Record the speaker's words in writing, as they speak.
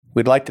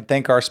We'd like to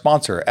thank our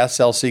sponsor,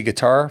 SLC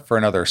Guitar, for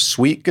another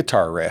sweet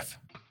guitar riff.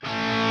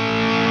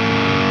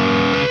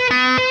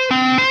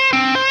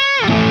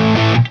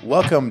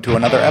 Welcome to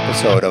another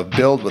episode of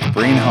Build with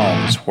Breen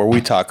Homes, where we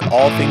talk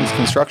all things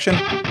construction,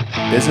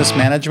 business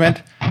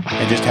management,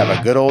 and just have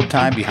a good old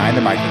time behind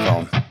the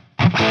microphone.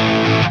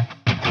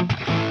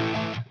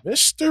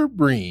 Mr.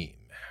 Breen,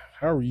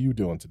 how are you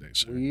doing today,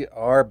 sir? We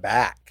are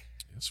back.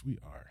 Yes, we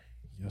are.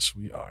 Yes,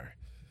 we are.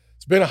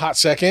 It's been a hot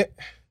second.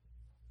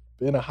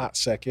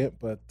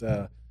 But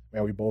man,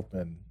 we've both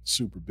been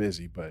super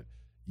busy. But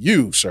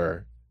you,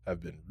 sir,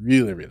 have been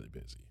really, really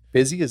busy.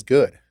 Busy is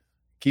good.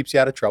 Keeps you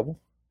out of trouble.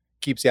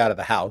 Keeps you out of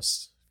the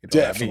house. You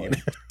know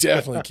Definitely.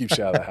 Definitely keeps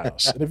you out of the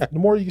house. And the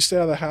more you stay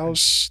out of the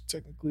house,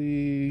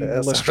 technically,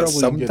 the less trouble you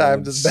get in.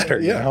 Sometimes it's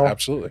better. Yeah, you know?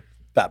 Absolutely.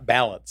 That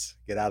balance.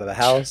 Get out of the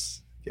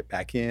house, get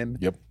back in.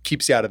 Yep.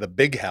 Keeps you out of the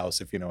big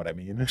house, if you know what I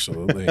mean.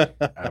 Absolutely.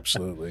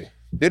 Absolutely.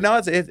 Dude,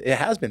 no, it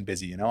has been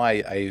busy. You know,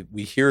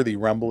 we hear the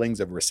rumblings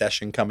of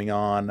recession coming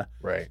on.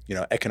 Right. You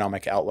know,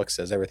 economic outlook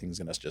says everything's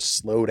going to just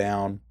slow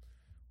down.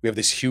 We have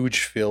this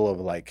huge feel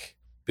of like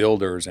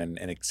builders and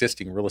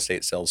existing real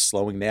estate sales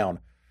slowing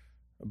down.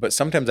 But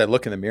sometimes I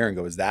look in the mirror and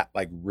go, is that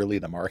like really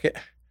the market?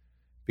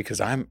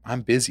 Because I'm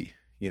busy.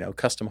 You know,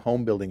 custom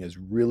home building is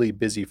really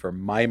busy for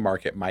my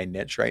market, my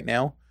niche right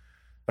now.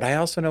 But I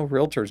also know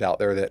realtors out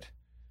there that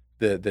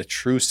the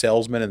true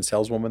salesmen and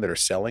saleswomen that are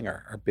selling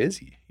are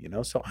busy, you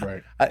know? So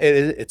right.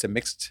 It's a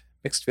mixed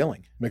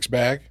feeling. Mixed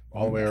bag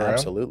all the way around?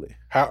 Absolutely.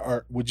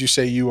 Would you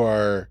say you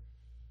are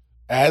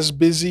as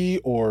busy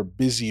or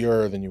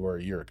busier than you were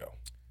a year ago?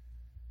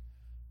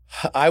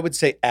 I would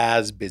say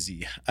as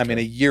busy. I mean,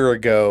 a year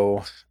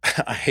ago,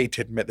 I hate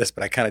to admit this,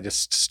 but I kind of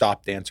just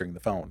stopped answering the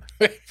phone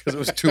because it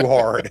was too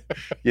hard,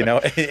 you know?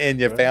 And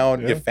you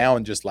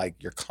found just like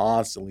you're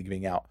constantly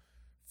giving out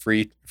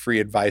free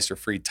advice or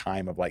free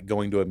time of like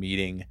going to a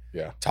meeting,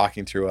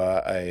 talking through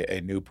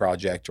a new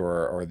project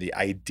or the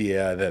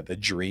idea, the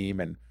dream,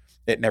 and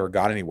it never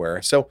got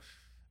anywhere. So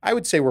I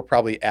would say we're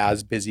probably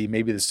as busy.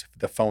 Maybe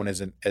the phone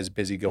isn't as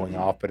busy going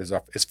off, but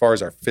as far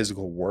as our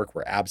physical work,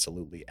 we're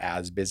absolutely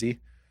as busy,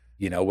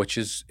 you know,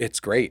 it's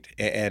great.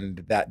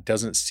 And that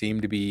doesn't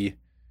seem to be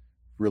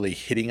really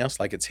hitting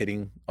us like it's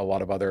hitting a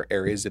lot of other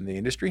areas in the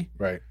industry.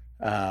 Right.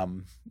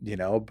 You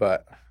know,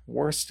 but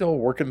we're still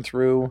working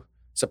through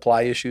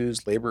supply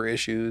issues, labor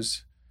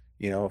issues,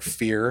 you know,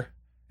 fear.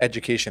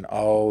 Education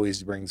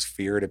always brings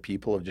fear to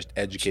people of just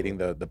educating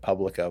the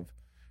public of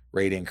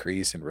rate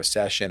increase and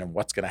recession and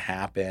what's going to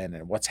happen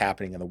and what's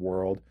happening in the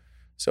world.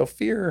 So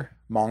fear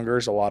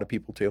mongers a lot of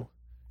people too.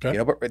 Okay.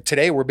 You know, but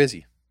today we're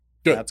busy.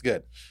 Good. That's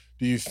good.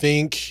 Do you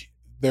think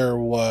there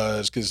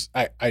was, because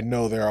I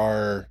know there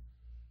are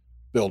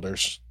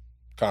builders,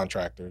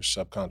 contractors,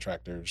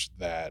 subcontractors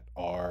that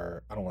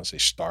are, I don't want to say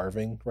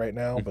starving right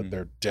now, but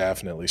they're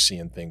definitely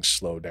seeing things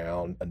slow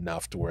down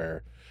enough to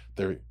where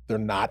they're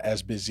not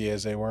as busy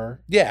as they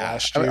were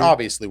last year. I mean,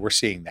 obviously we're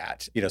seeing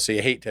that, you know, so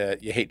you hate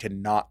to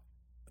not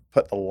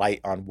put the light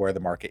on where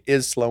the market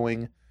is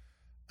slowing.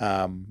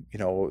 You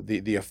know,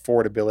 the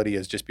affordability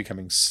is just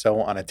becoming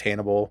so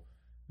unattainable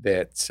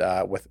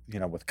that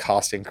with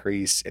cost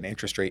increase and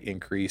interest rate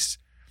increase,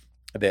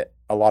 that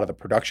a lot of the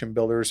production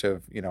builders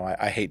have, you know,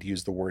 I hate to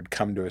use the word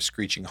come to a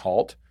screeching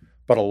halt,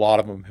 but a lot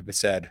of them have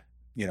said,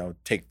 you know,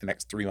 take the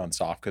next 3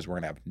 months off because we're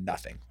going to have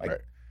nothing.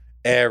 Like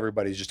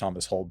everybody's just on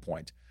this hold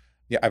point.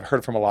 Yeah, I've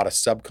heard from a lot of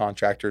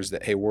subcontractors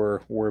that, hey, we're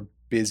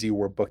busy,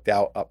 we're booked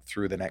out up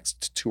through the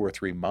next 2 or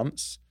 3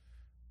 months,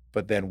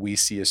 but then we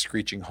see a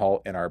screeching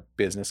halt in our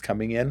business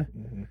coming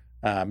in.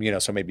 You know,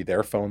 so maybe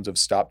their phones have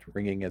stopped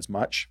ringing as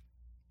much.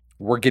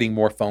 We're getting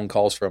more phone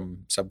calls from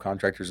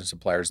subcontractors and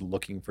suppliers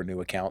looking for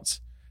new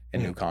accounts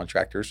and new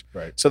contractors.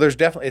 Right. So there's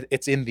definitely,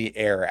 it's in the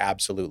air.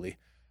 Absolutely.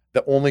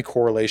 The only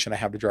correlation I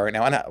have to draw right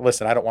now, and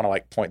listen, I don't want to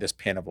like point this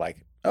pin of like,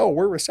 oh,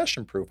 we're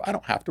recession proof. I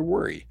don't have to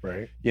worry.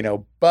 Right. You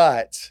know,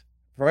 but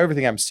from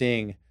everything I'm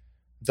seeing,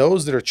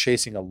 those that are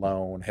chasing a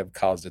loan have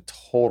caused a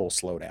total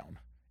slowdown.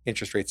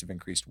 Interest rates have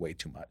increased way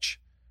too much,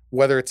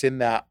 whether it's in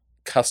that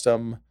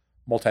custom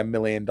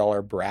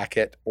multi-million-dollar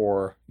bracket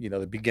or, you know,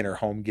 the beginner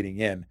home getting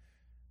in.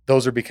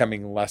 Those are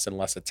becoming less and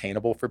less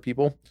attainable for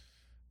people.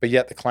 But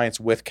yet the clients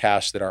with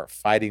cash that aren't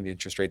fighting the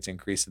interest rates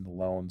increase in the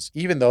loans,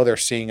 even though they're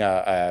seeing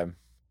a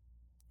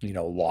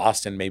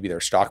loss in maybe their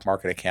stock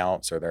market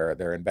accounts or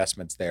their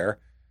investments there,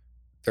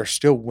 they're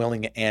still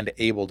willing and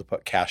able to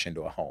put cash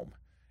into a home.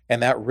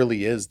 And that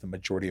really is the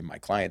majority of my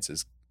clients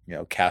is, you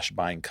know, cash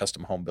buying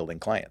custom home building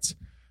clients.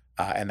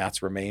 And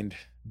that's remained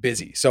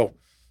busy. So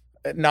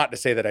not to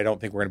say that I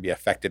don't think we're going to be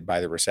affected by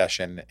the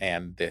recession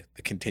and the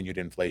continued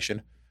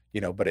inflation, you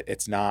know, but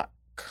it's not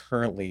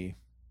currently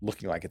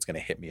looking like it's going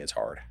to hit me as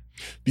hard.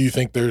 Do you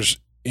think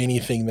there's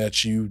anything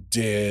that you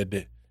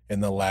did in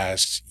the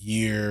last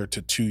year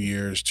to 2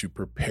 years to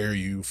prepare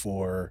you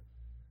for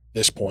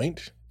this point?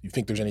 Do you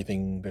think there's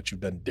anything that you've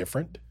done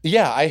different?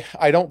 Yeah,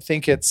 I don't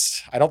think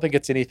it's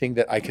anything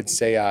that I could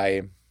say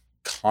I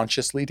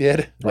consciously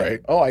did. Like, right.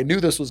 Oh, I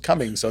knew this was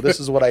coming, so this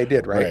is what I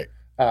did. Right.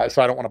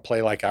 So I don't want to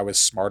play like I was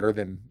smarter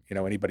than,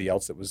 anybody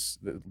else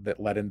that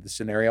led into the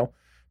scenario.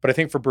 But I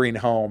think for Breen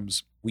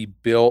Homes, we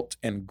built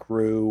and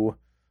grew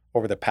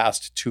over the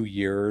past 2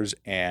 years.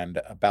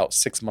 And about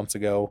 6 months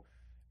ago,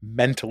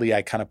 mentally,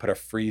 I kind of put a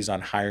freeze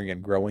on hiring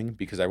and growing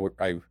because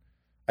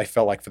I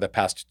felt like for the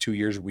past 2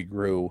 years, we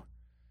grew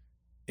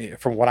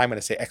from what I'm going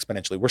to say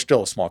exponentially. We're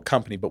still a small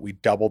company, but we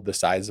doubled the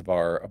size of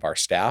our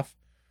staff.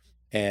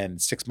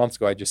 And 6 months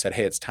ago, I just said,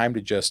 hey, it's time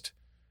to just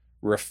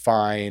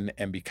refine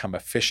and become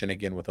efficient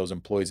again with those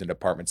employees and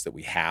departments that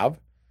we have.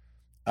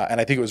 And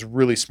I think it was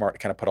really smart to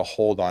kind of put a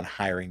hold on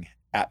hiring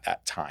at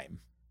that time.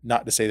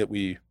 Not to say that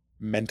we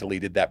mentally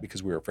did that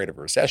because we were afraid of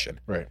a recession.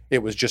 Right.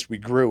 It was just we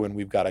grew and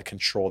we've got to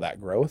control that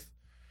growth.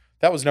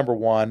 That was number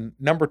one.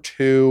 Number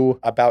two,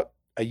 about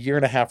a year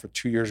and a half or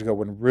 2 years ago,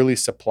 when really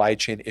supply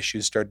chain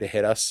issues started to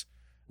hit us,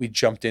 we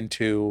jumped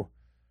into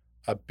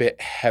a bit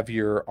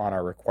heavier on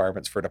our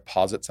requirements for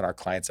deposits on our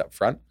clients up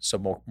front.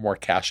 So more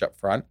cash up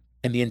front.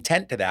 And the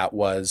intent to that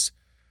was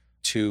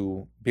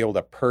to be able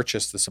to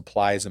purchase the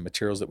supplies and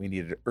materials that we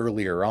needed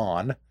earlier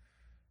on,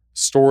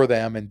 store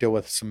them and deal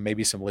with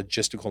maybe some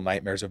logistical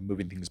nightmares of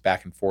moving things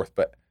back and forth,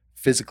 but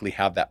physically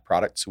have that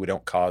product so we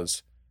don't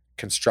cause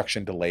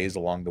construction delays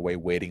along the way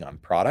waiting on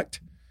product.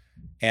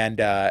 And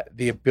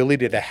the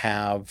ability to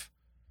have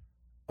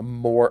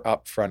more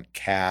upfront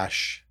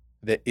cash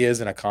that is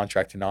in a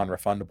contract and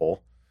non-refundable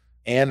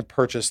and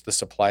purchase the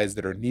supplies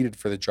that are needed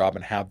for the job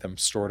and have them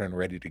stored and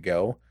ready to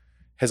go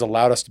has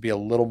allowed us to be a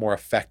little more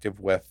effective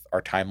with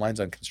our timelines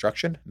on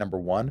construction, number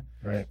one.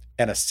 Right.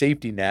 And a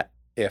safety net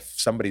if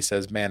somebody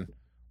says, man,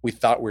 we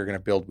thought we were going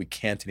to build, we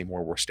can't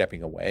anymore, we're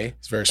stepping away.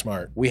 It's very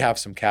smart. We have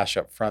some cash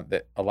up front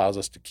that allows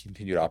us to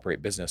continue to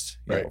operate business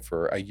Right.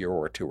 For a year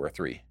or two or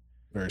three.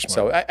 Very smart.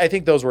 So I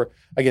think those were,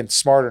 again,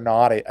 smart or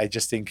not, I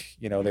just think,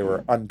 they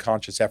were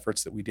unconscious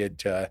efforts that we did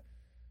to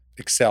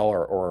excel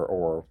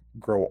or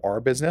grow our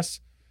business.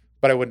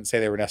 But I wouldn't say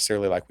they were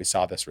necessarily like we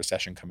saw this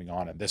recession coming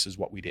on and this is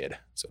what we did,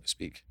 so to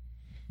speak.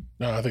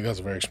 No, I think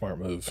that's a very smart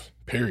move,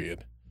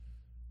 period.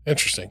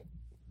 Interesting.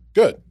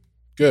 Good.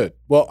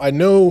 Well, I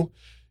know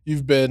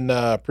you've been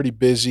pretty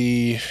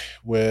busy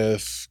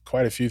with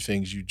quite a few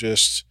things.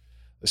 Let's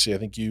see, I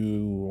think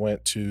you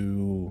went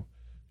to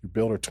your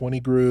Builder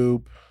 20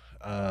 group.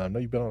 I know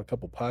you've been on a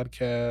couple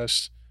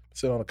podcasts,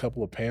 sit on a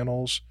couple of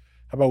panels.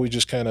 How about we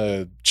just kind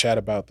of chat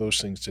about those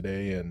things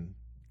today and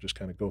just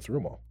kind of go through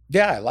them all?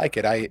 Yeah, I like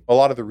it. A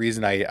lot of the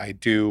reason I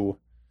do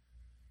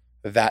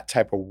that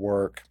type of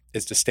work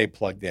is to stay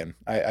plugged in.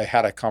 I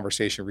had a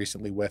conversation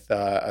recently with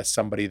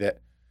somebody that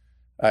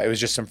it was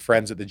just some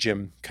friends at the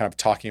gym kind of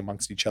talking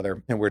amongst each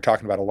other. And we were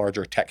talking about a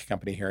larger tech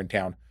company here in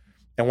town.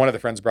 And one of the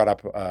friends brought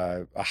up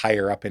a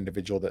higher up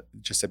individual that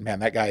just said, man,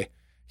 that guy,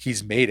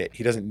 he's made it.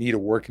 He doesn't need to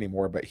work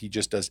anymore, but he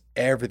just does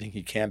everything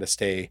he can to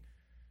stay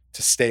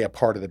a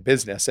part of the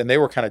business. And they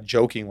were kind of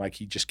joking like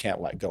he just can't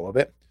let go of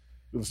it.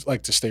 It was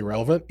like to stay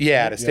relevant?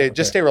 Yeah,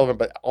 just stay relevant,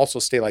 but also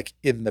stay like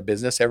in the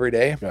business every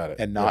day. Got it.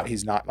 And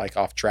he's not like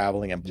off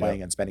traveling and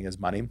playing and spending his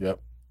money.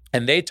 Yep.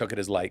 And they took it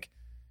as like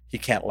he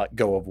can't let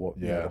go of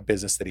the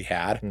business that he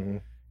had. Mm-hmm.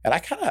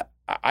 And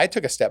I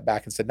took a step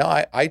back and said,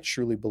 no, I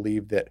truly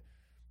believe that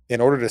in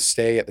order to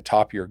stay at the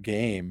top of your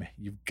game,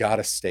 you've got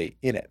to stay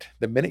in it.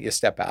 The minute you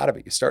step out of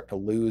it, you start to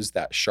lose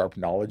that sharp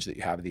knowledge that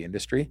you have of the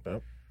industry.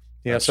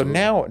 Yep. So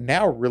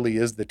now really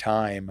is the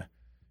time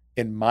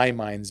in my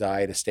mind's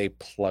eye to stay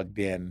plugged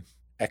in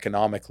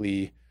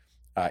economically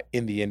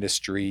in the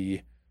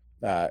industry,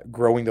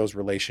 growing those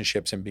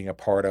relationships and being a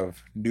part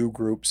of new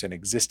groups and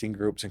existing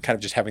groups and kind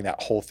of just having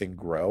that whole thing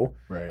grow.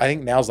 Right. I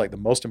think now's like the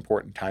most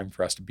important time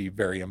for us to be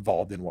very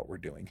involved in what we're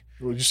doing.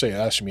 Would you say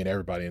us? You mean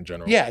everybody in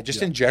general? Yeah,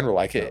 just in general.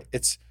 Like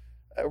it's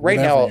right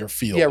Whatever now. Your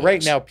field right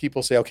is. now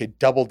people say, okay,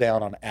 double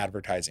down on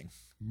advertising,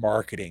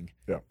 marketing,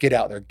 get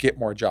out there, get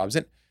more jobs.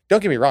 And don't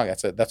get me wrong,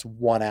 that's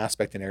one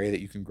aspect, an area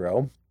that you can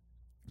grow.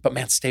 But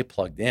man, stay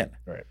plugged in.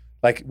 Right.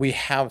 Like we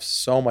have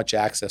so much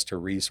access to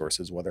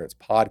resources, whether it's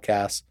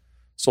podcasts,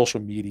 social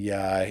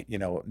media,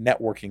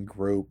 networking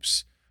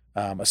groups,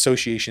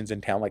 associations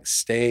in town. Like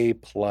stay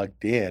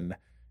plugged in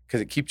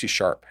because it keeps you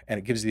sharp and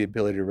it gives you the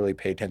ability to really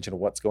pay attention to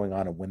what's going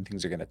on and when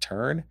things are going to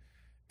turn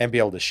and be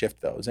able to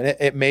shift those. And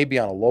it may be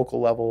on a local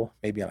level,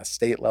 maybe on a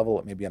state level,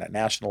 it may be on a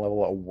national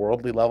level, a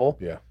worldly level.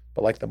 Yeah.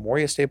 But like the more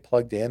you stay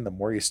plugged in, the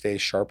more you stay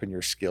sharp in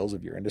your skills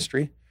of your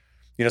industry.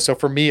 So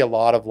for me, a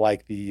lot of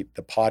like the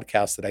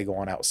podcasts that I go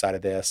on outside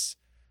of this,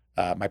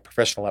 my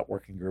professional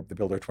networking group, the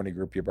Builder 20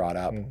 group you brought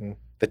up,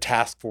 the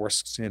task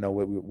force,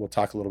 we'll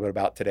talk a little bit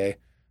about today.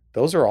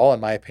 Those are all, in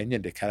my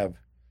opinion, to kind of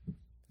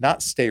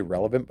not stay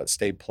relevant, but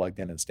stay plugged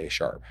in and stay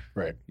sharp.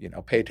 Right.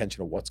 Pay attention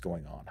to what's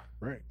going on.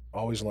 Right.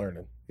 Always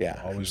learning. Yeah.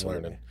 Always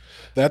absolutely. learning.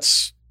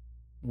 That's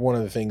one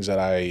of the things that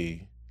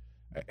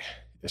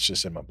it's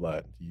just in my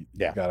blood. You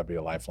got to be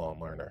a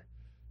lifelong learner.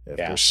 If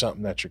there's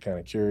something that you're kind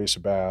of curious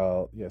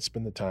about,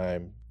 spend the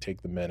time,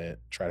 take the minute,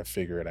 try to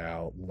figure it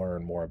out,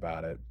 learn more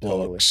about it.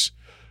 Books.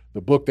 The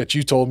book that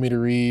you told me to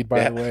read,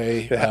 by the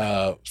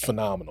way,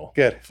 phenomenal.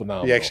 Good.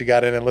 Phenomenal. You actually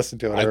got in and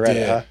listened to it. I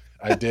did.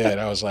 I did.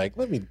 I was like,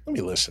 let me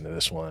listen to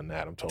this one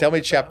Adam told Tell me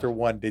about. chapter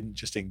 1 didn't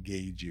just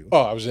engage you.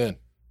 Oh, I was in.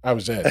 I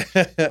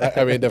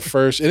mean, the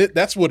first,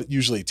 that's what it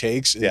usually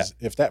takes is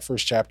if that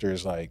first chapter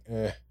is like,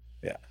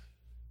 yeah,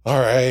 all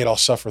right, I'll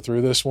suffer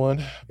through this one.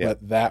 Yeah.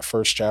 But that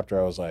first chapter,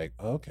 I was like,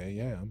 okay,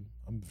 yeah,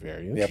 I'm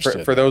very interested.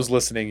 Yeah, for those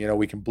listening,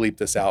 we can bleep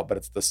this out, but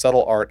it's the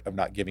subtle art of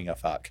not giving a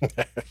fuck.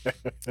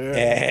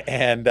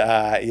 and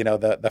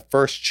the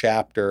first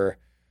chapter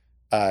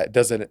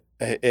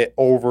it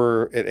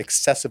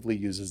excessively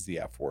uses the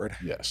F word.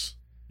 Yes.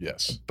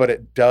 But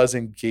it does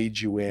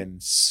engage you in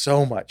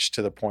so much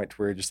to the point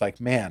where you're just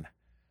like, man,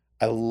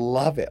 I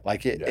love it.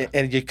 Like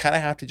and you kind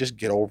of have to just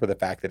get over the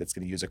fact that it's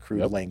going to use a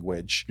crude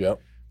language.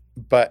 Yep.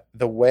 But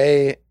the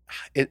way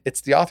it's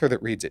the author that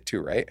reads it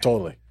too, right?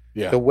 Totally.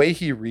 Yeah. The way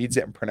he reads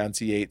it and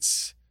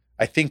pronunciates,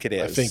 I think it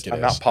is.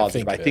 I'm not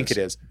positive. I think it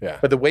is. Yeah.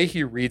 But the way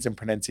he reads and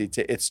pronunciates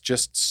it, it's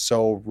just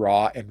so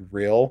raw and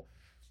real,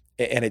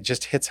 and it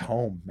just hits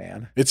home,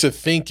 man. It's a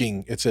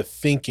thinking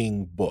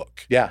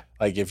book. Yeah.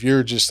 Like if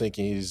you're just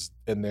thinking he's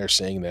in there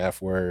saying the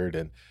F word,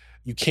 and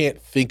you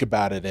can't think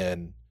about it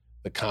in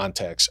the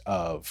context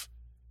of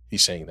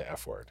he's saying the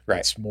F word.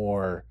 Right. It's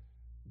more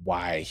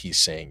why he's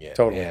saying it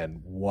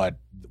and what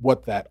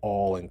that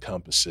all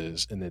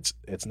encompasses. And it's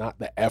not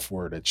the F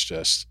word.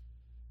 It's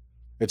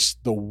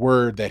the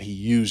word that he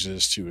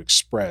uses to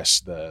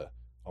express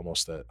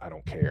almost the I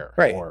don't care.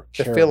 Right. Or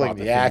the care feeling,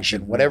 about the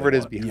action, whatever it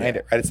is behind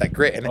it, right? It's that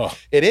grit. And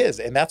it is.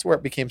 And that's where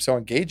it became so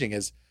engaging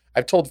is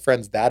I've told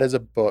friends that is a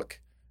book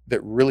that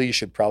really you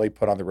should probably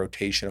put on the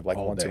rotation of like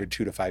once every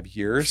 2 to 5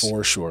 years.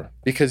 For sure.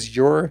 Because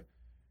you're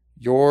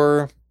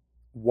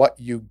what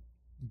you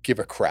give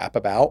a crap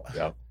about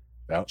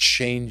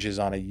changes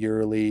on a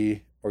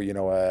yearly or,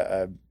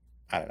 a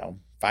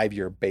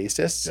 5-year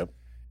basis. Yep.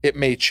 It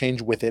may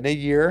change within a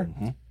year,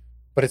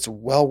 but it's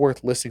well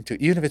worth listening to,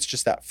 even if it's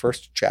just that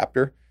first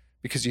chapter,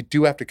 because you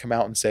do have to come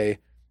out and say,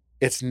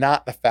 it's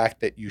not the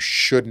fact that you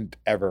shouldn't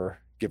ever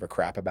give a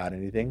crap about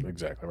anything.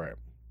 Exactly right.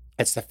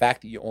 It's the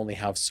fact that you only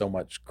have so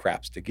much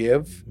craps to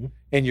give,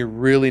 and you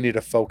really need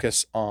to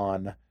focus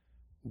on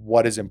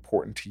what is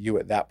important to you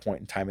at that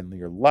point in time in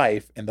your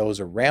life and those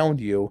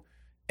around you,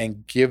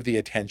 and give the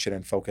attention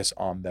and focus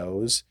on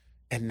those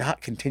and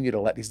not continue to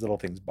let these little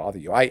things bother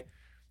you.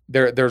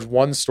 There's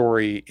one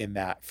story in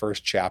that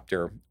first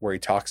chapter where he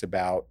talks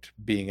about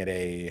being at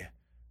a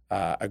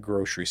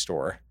grocery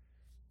store,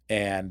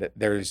 and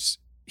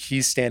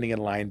he's standing in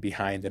line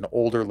behind an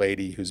older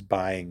lady who's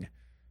buying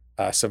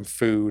some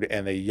food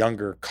and a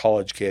younger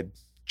college kid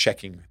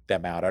checking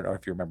them out. I don't know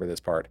if you remember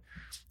this part.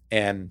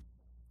 And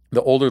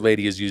the older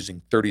lady is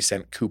using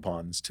 30-cent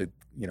coupons to,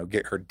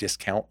 get her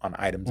discount on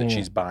items that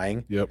she's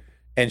buying. Yep.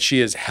 And she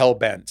is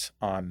hell-bent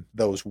on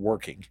those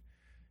working.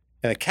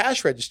 And the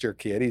cash register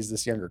kid, he's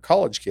this younger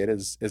college kid,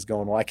 is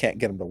going, well, I can't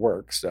get them to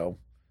work, so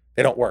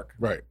they don't work.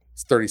 Right.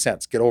 It's 30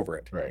 cents. Get over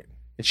it. Right.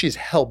 And she's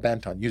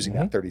hell-bent on using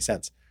that 30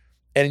 cents.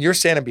 And you're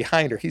standing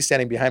behind her. He's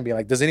standing behind being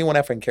like, does anyone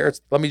effing care?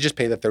 Let me just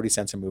pay the 30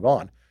 cents and move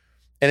on.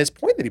 And his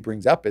point that he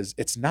brings up is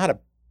it's not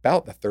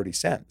about the 30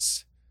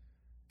 cents.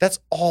 That's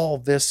all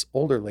this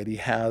older lady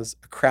has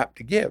a crap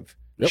to give.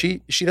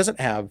 Yep. She doesn't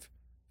have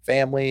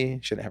family.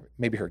 She doesn't have,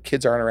 maybe her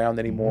kids aren't around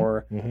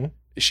anymore.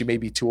 She may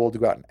be too old to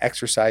go out and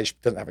exercise. She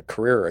doesn't have a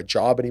career or a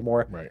job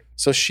anymore. Right.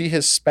 So she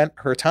has spent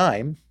her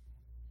time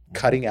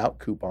cutting out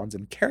coupons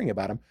and caring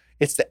about them.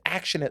 It's the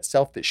action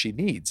itself that she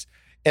needs.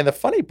 And the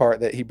funny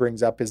part that he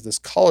brings up is this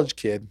college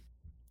kid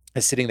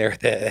is sitting there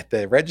at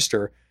the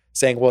register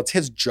saying, well, it's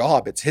his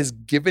job. It's his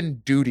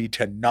given duty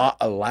to not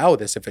allow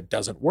this if it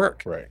doesn't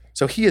work. Right.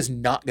 So he is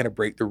not going to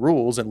break the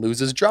rules and lose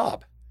his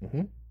job.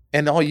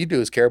 And all you do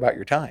is care about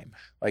your time.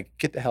 Like,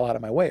 get the hell out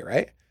of my way,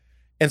 right?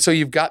 And so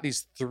you've got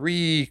these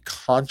 3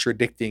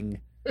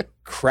 contradicting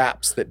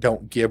craps that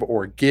don't give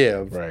or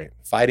give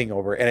fighting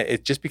over. And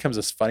it just becomes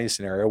this funny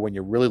scenario when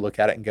you really look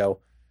at it and go,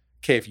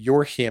 okay, if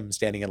you're him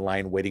standing in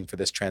line waiting for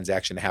this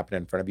transaction to happen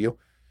in front of you,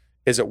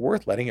 is it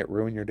worth letting it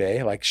ruin your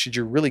day? Like, should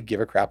you really give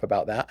a crap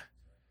about that?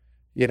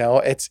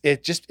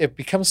 It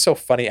becomes so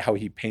funny how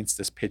he paints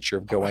this picture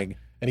of going,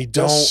 and he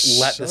does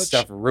don't let this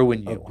stuff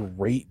ruin you. A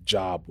great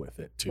job with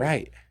it too.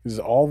 Right. Because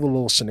all the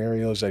little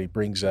scenarios that he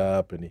brings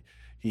up and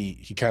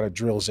he kind of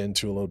drills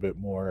into a little bit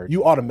more,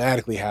 you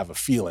automatically have a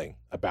feeling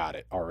about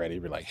it already.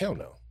 You're like, hell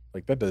no.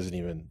 Like that doesn't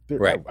even,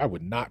 I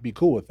would not be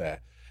cool with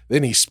that.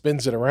 Then he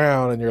spins it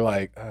around and you're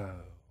like, oh,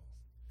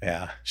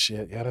 yeah,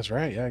 shit. Yeah, that's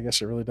right. Yeah, I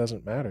guess it really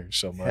doesn't matter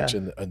so much.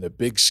 In the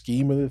big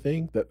scheme of the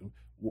thing,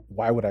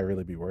 why would I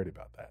really be worried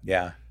about that?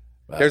 Yeah.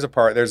 There's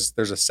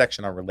a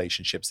section on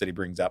relationships that he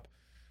brings up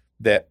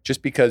that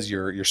just because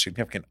your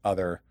significant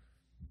other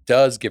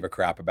does give a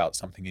crap about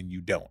something and you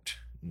don't,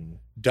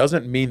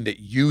 doesn't mean that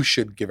you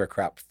should give a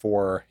crap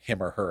for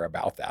him or her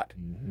about that.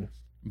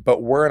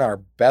 But we're in our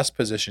best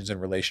positions in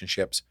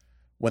relationships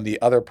when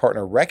the other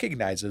partner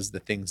recognizes the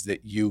things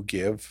that you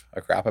give a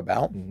crap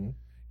about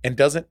and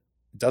doesn't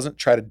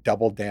try to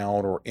double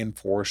down or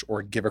enforce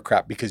or give a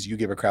crap because you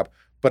give a crap,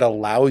 but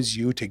allows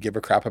you to give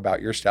a crap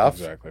about your stuff.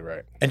 Exactly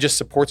right. And just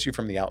supports you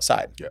from the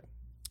outside. Yeah.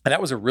 And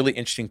that was a really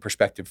interesting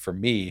perspective for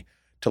me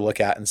to look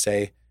at and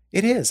say,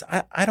 it is.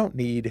 I don't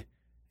need,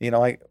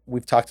 like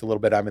we've talked a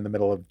little bit, I'm in the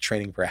middle of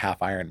training for a half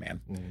Ironman.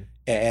 Mm-hmm.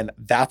 And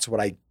that's what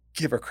I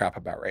give a crap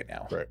about right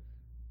now. Right.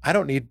 I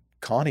don't need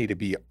Connie to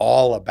be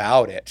all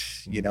about it,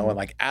 Mm-hmm. and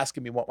like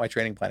asking me what my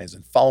training plan is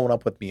and following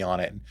up with me on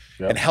it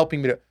and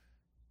helping me to.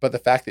 But the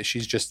fact that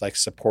she's just like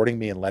supporting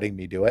me and letting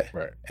me do it,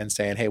 right, and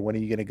saying, hey, when are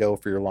you going to go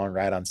for your long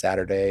ride on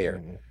Saturday?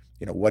 Or,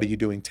 what are you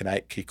doing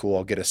tonight? Okay, cool.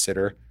 I'll get a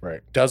sitter.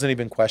 Right. Doesn't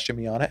even question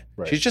me on it.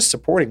 Right. She's just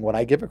supporting what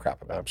I give a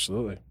crap about.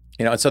 Absolutely.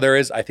 And so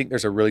I think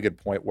there's a really good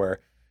point where,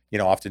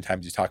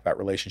 oftentimes you talk about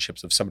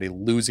relationships of somebody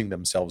losing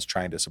themselves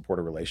trying to support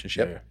a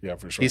relationship. Yeah,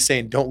 for sure. He's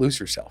saying, don't lose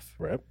yourself.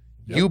 Right.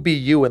 Yep. You be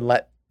you and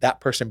let that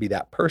person be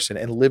that person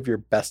and live your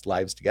best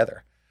lives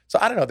together. So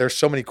I don't know. There's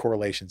so many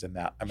correlations in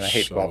that. I mean, I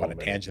hate to go off on a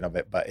tangent of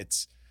it, but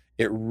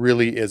it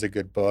really is a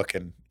good book.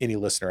 And any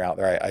listener out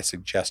there, I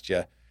suggest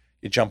you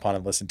jump on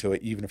and listen to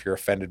it, even if you're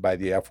offended by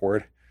the F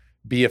word.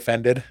 Be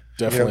offended.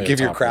 Definitely give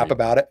your crap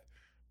about it,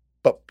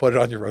 but put it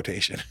on your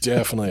rotation.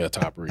 Definitely a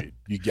top read.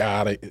 You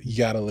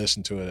gotta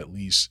listen to it at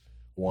least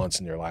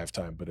once in your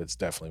lifetime, but it's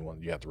definitely one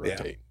you have to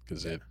rotate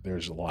because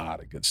there's a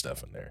lot of good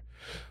stuff in there.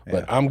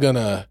 But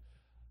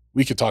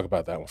we could talk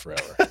about that one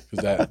forever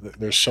because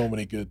there's so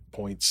many good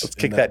points. Let's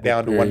kick that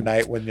down to one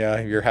night when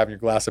you're having your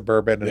glass of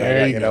bourbon and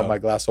I got, my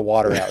glass of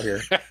water out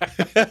here.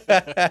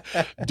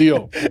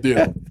 Deal.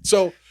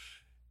 So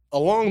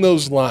along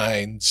those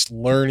lines,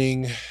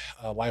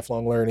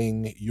 lifelong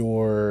learning,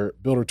 your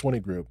Builder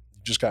 20 group,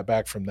 you just got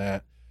back from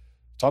that.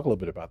 Talk a little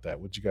bit about that.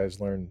 What did you guys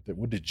learn?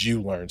 What did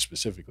you learn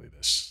specifically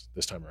this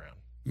time around?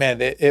 Man,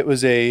 it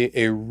was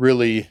a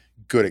really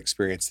good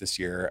experience this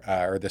year,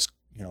 or this,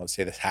 let's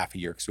say this half a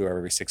year, because we were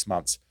every 6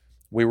 months.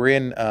 We were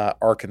in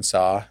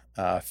Arkansas.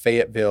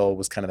 Fayetteville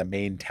was kind of the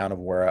main town of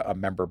where a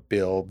member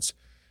builds.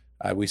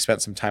 We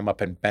spent some time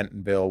up in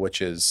Bentonville, which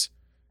is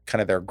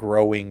kind of their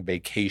growing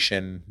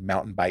vacation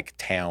mountain bike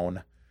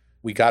town.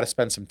 We got to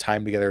spend some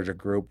time together as a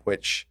group,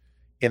 which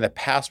in the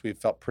past we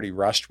felt pretty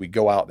rushed. We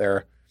go out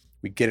there,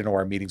 we get into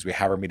our meetings, we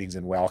have our meetings,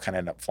 and we all kind of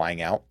end up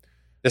flying out.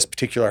 This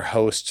particular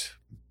host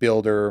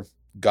builder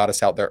got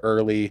us out there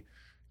early,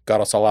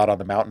 got us all out on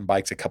the mountain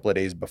bikes a couple of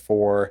days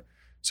before.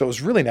 So it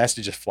was really nice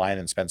to just fly in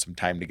and spend some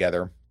time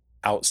together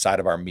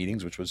outside of our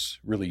meetings, which was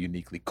really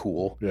uniquely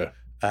cool. Yeah.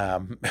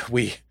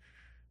 We,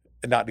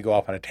 not to go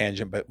off on a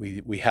tangent, but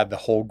we had the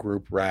whole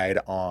group ride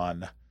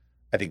on,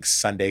 I think,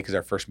 Sunday, because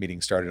our first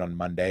meeting started on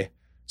Monday.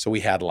 So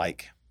we had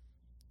like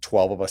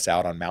 12 of us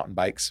out on mountain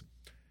bikes.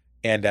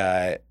 And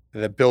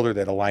the builder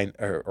that aligned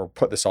or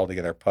put this all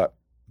together put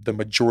the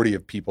majority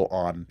of people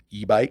on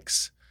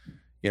e-bikes,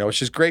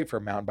 which is great for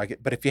a mountain bike.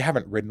 But if you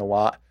haven't ridden a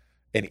lot,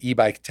 an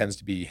e-bike tends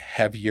to be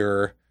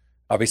heavier.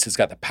 Obviously, it's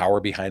got the power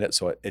behind it,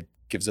 so it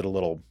gives it a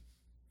little,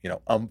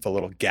 a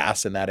little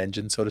gas in that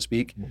engine, so to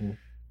speak. Mm-hmm.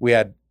 We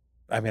had,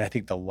 I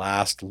think the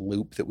last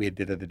loop that we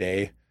did of the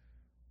day,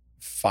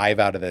 5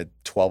 out of the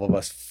 12 of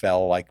us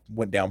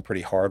went down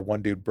pretty hard.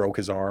 One dude broke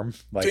his arm.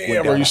 Went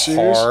down are you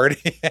serious? Hard.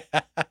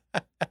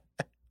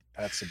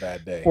 That's a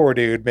bad day. Poor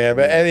dude, man.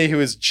 But I think he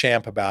was a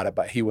champ about it,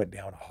 but he went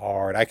down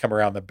hard. I come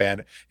around the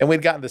bend, and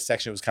we'd gotten this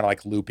section. It was kind of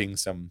like looping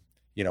some,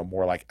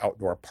 more like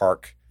outdoor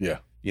park,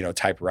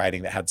 type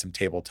riding that had some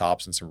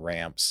tabletops and some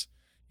ramps.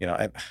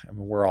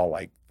 We're all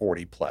like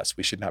 40 plus.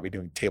 We should not be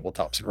doing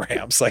tabletops and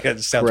ramps. Like, it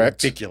just sounds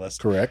ridiculous.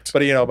 Correct.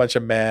 But, a bunch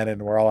of men,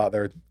 and we're all out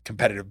there,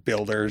 competitive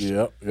builders.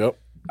 Yep.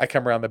 I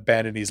come around the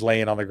bend, and he's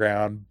laying on the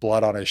ground,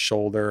 blood on his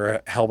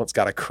shoulder. Helmet's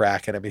got a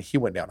crack in it. He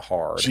went down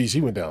hard. Jeez,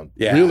 he went down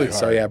really hard.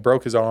 So,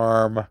 broke his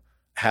arm.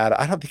 I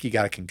don't think he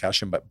got a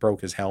concussion, but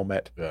broke his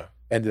helmet. Yeah.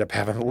 Ended up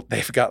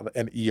they've got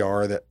an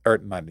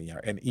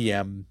an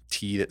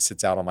EMT that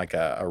sits out on like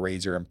a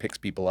razor and picks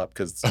people up,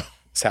 because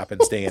this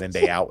happens day in and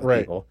day out with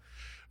people.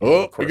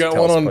 Oh, we got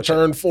one on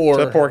turn 4.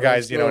 So the poor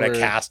guy's, in a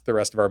cast the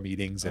rest of our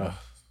meetings.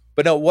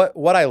 But no,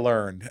 what I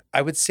learned,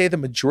 I would say the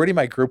majority of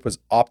my group was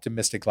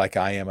optimistic, like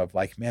I am, of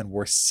like, man,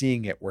 we're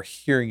seeing it, we're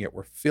hearing it,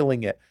 we're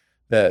feeling it.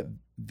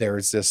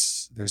 There's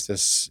this,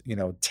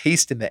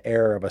 taste in the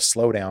air of a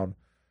slowdown,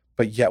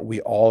 but yet we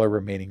all are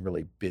remaining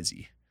really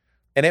busy.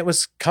 And it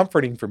was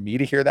comforting for me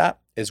to hear that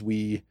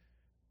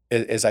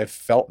as I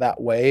felt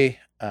that way,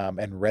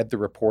 and read the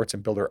reports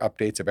and builder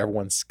updates of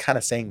everyone's kind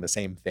of saying the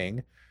same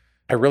thing.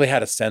 I really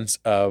had a sense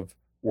of,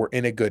 we're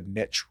in a good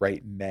niche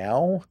right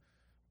now,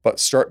 but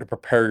start to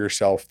prepare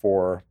yourself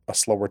for a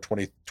slower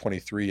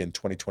 2023 and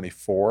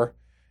 2024,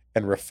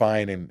 and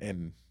refine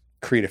and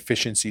create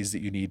efficiencies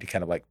that you need to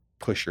kind of like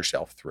push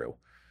yourself through.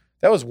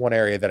 That was one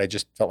area that I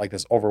just felt like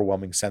this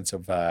overwhelming sense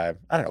of,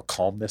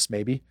 calmness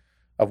maybe,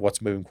 of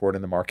what's moving forward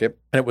in the market.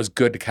 And it was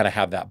good to kind of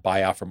have that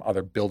buy-off from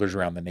other builders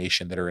around the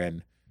nation that are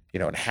in,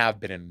 and have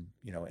been in,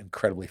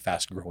 incredibly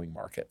fast growing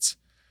markets.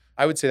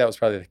 I would say that was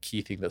probably the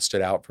key thing that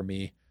stood out for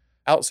me.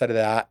 Outside of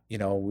that,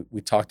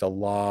 we talked a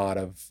lot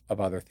of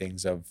other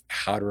things, of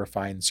how to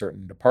refine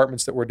certain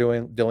departments that we're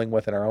dealing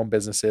with in our own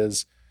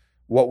businesses,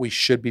 what we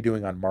should be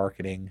doing on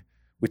marketing.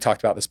 We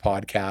talked about this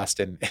podcast,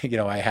 and,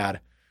 I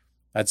had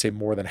I'd say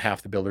more than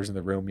half the builders in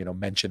the room,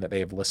 mention that they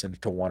have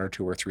listened to 1 or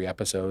 2 or 3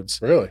 episodes.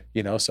 Really?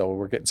 So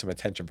we're getting some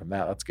attention from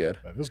that. That's good.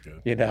 That is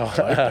good. I like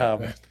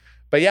that.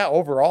 But yeah,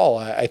 overall,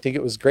 I think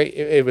it was great.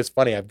 It was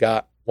funny. I've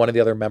got one of the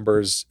other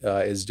members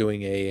is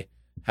doing a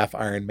half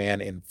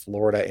Ironman in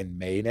Florida in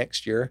May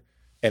next year.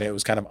 And it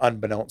was kind of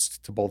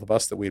unbeknownst to both of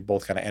us that we had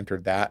both kind of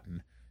entered that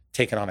and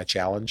taken on a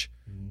challenge.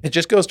 Mm-hmm. It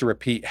just goes to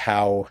repeat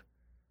how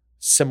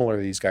similar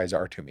these guys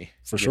are to me.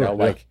 For sure.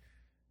 Like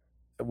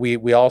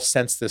we all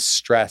sense this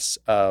stress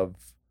of,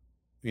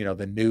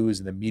 the news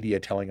and the media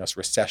telling us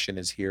recession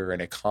is here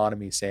and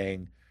economy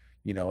saying,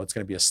 it's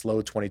going to be a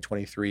slow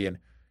 2023. And,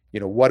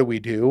 what do we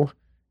do?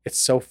 It's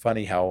so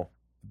funny how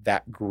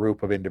that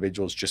group of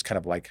individuals just kind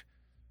of like,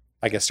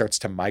 I guess, starts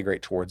to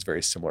migrate towards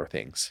very similar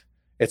things.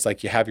 It's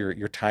like you have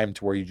your time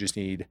to where you just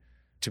need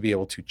to be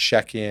able to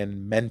check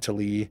in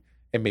mentally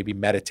and maybe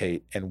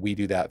meditate. And we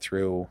do that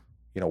through,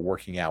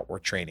 working out or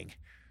training.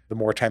 The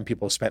more time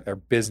people have spent in their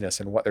business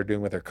and what they're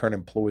doing with their current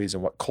employees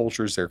and what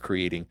cultures they're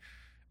creating,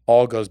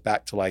 all goes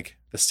back to like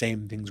the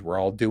same things we're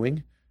all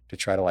doing to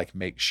try to like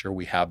make sure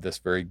we have this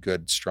very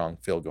good, strong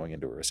feel going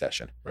into a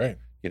recession. Right.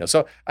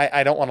 So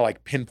I don't want to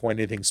like pinpoint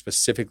anything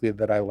specifically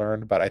that I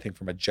learned, but I think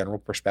from a general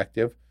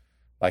perspective,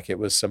 like it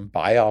was some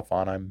buy off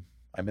on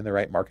I'm in the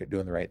right market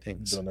doing the right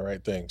things. Doing the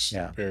right things.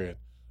 Yeah. Period.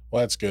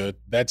 Well, that's good.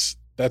 That's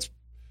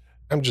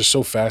I'm just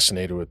so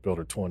fascinated with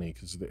Builder 20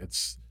 because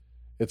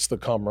it's the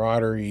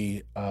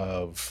camaraderie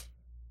of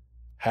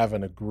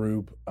having a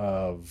group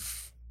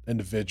of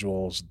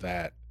individuals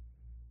that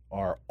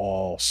are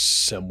all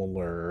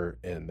similar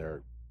in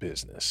their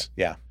business.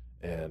 Yeah.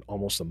 And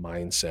almost the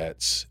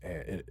mindsets.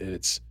 And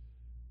it's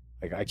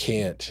like,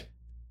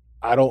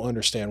 I don't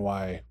understand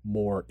why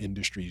more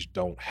industries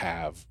don't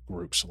have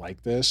groups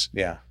like this.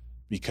 Yeah.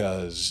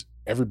 Because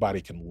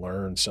everybody can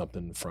learn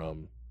something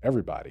from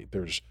everybody.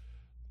 There's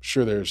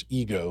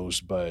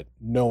egos, but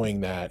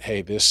knowing that,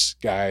 hey, this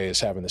guy is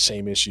having the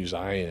same issues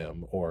I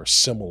am or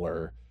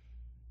similar,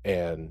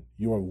 and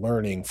you're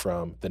learning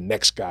from the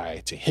next guy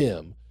to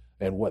him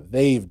and what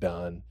they've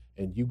done,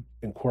 and you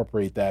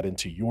incorporate that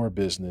into your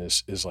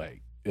business is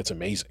like, it's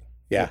amazing.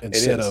 Yeah.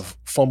 Instead of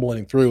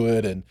fumbling through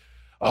it and,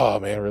 oh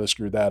man, I really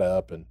screwed that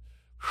up. And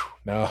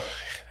now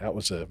that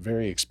was a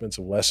very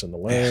expensive lesson to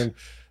learn.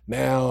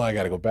 Now I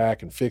got to go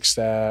back and fix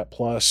that,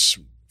 plus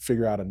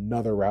figure out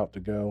another route to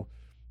go.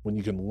 When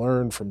you can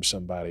learn from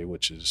somebody,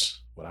 which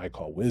is what I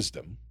call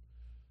wisdom,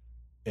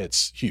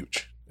 it's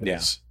huge.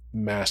 It's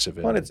massive.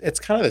 Well, it's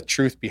kind of the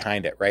truth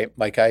behind it, right?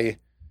 Like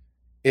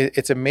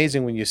it's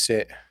amazing when you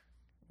sit,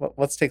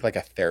 let's take like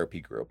a therapy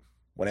group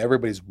when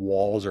everybody's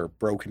walls are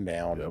broken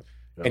down. Yep.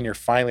 And you're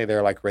finally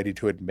there, like ready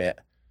to admit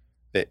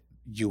that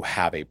you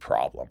have a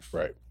problem,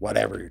 right?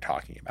 Whatever you're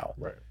talking about.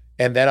 Right.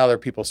 And then other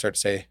people start to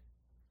say,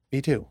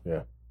 me too.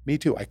 Yeah. Me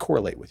too. I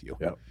correlate with you.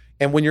 Yeah.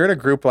 And when you're in a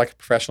group like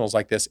professionals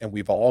like this, and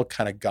we've all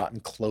kind of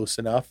gotten close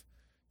enough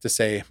to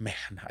say, man,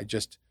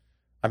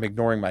 I'm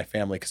ignoring my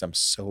family because I'm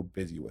so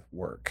busy with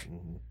work.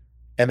 Mm-hmm.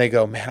 And they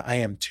go, man, I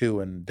am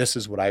too. And this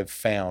is what I've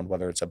found,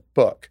 whether it's a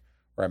book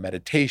or a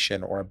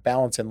meditation or a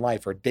balance in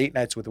life or date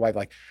nights with the wife.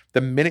 Like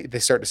the minute they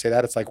start to say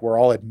that, it's like we're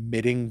all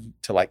admitting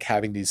to like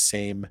having these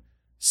same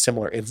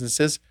similar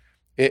instances.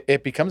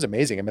 It becomes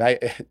amazing. I mean,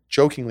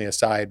 jokingly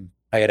aside,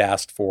 I had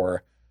asked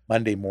for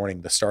Monday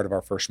morning, the start of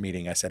our first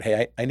meeting. I said,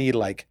 hey, I need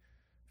like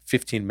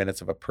 15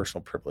 minutes of a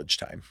personal privilege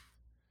time.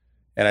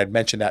 And I'd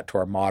mentioned that to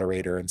our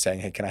moderator and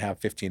saying, hey, can I have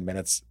 15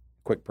 minutes,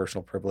 quick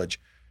personal privilege?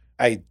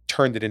 I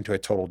turned it into a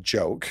total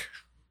joke,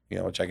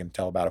 which I can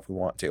tell about if we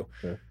want to.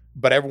 Yeah.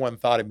 But everyone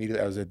thought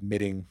immediately I was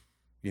admitting,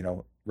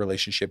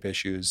 relationship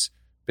issues,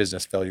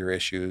 business failure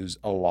issues,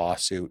 a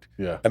lawsuit.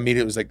 Yeah.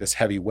 Immediately it was like this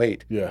heavy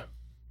weight. Yeah.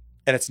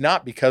 And it's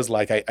not because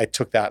like I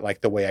took that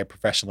like the way I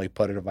professionally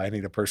put it, if I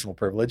need a personal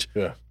privilege.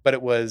 Yeah. But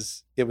it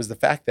was the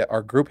fact that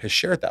our group has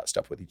shared that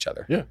stuff with each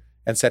other. Yeah.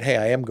 And said, hey,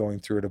 I am going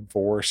through a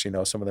divorce.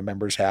 Some of the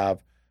members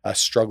have a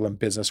struggle in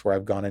business where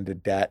I've gone into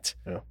debt.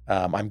 Yeah.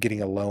 I'm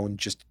getting a loan,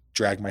 just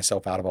drag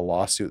myself out of a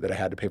lawsuit that I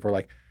had to pay for.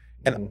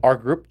 And Mm-hmm. our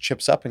group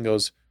chips up and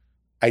goes,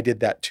 I did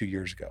that 2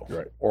 years ago.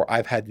 Right. Or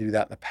I've had to do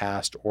that in the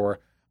past, or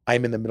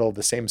I'm in the middle of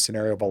the same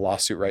scenario of a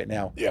lawsuit right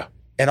now. Yeah.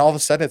 And all of a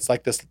sudden it's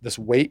like this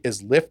weight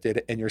is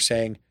lifted and you're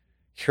saying,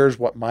 here's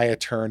what my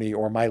attorney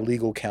or my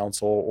legal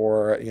counsel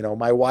or,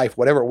 my wife,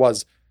 whatever it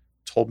was,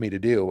 told me to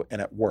do.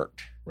 And it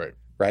worked. Right.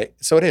 Right.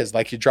 So it is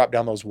like you drop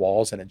down those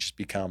walls and it just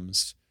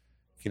becomes,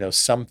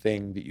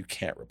 something that you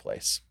can't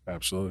replace.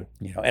 Absolutely.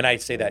 And I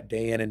say that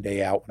day in and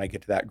day out when I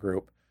get to that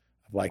group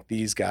of like,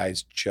 these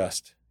guys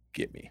just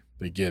get me.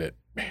 They get it.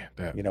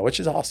 Man, which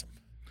is awesome.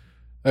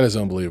 That is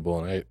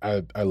unbelievable. And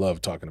I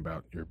love talking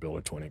about your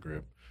Builder 20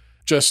 group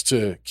just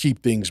to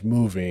keep things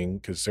moving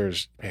because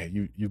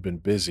you've been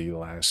busy the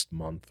last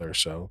month or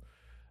so.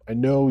 I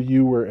know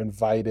you were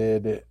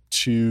invited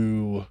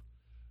to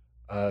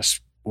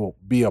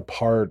be a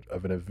part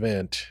of an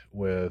event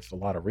with a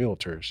lot of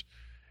realtors,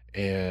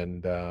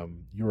 and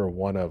you were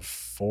one of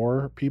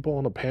 4 people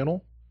on a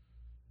panel,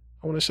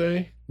 I want to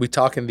say. We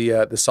talk in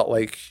the Salt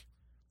Lake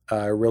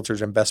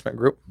Realtors Investment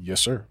Group.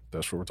 Yes, sir.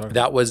 That's what we're talking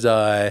about. That was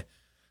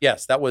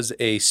Yes, that was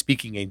a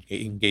speaking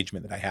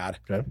engagement that I had,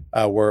 Okay.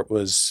 where it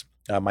was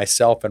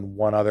myself and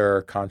one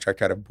other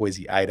contractor out of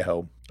Boise,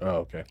 Idaho,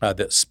 Oh, okay.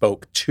 that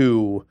spoke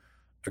to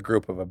a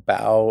group of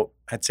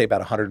I'd say about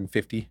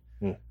 150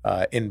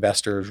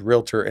 investors,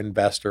 realtor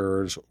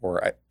investors,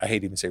 or I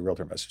hate even say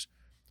realtor investors,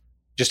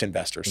 just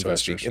investors, so to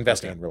speak,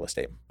 investing in real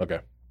estate. Okay.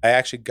 I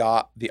actually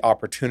got the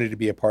opportunity to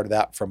be a part of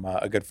that from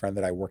a good friend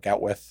that I work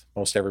out with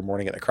most every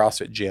morning at the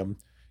CrossFit gym.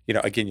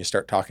 Again, you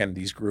start talking to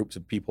these groups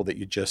of people that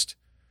you just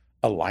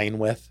align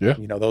with. Yeah.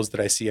 Those that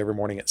I see every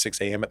morning at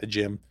 6 a.m. at the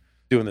gym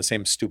doing the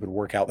same stupid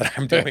workout that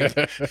I'm doing.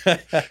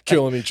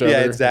 Killing each other.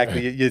 Yeah,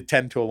 exactly. You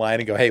tend to align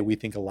and go, hey, we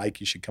think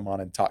alike. You should come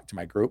on and talk to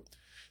my group.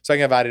 So I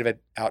got invited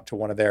out to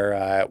one of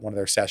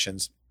their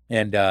sessions,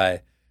 and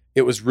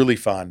it was really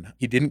fun.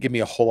 He didn't give me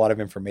a whole lot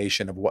of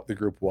information of what the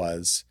group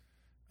was.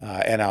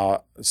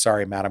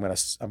 Sorry, Matt,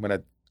 I'm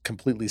gonna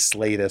completely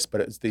slay this,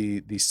 but it's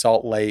the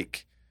Salt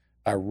Lake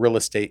Real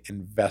Estate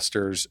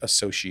Investors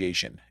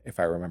Association, if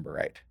I remember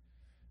right.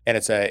 And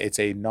it's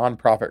a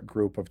nonprofit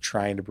group of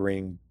trying to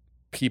bring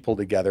people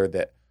together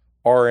that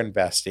are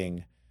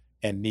investing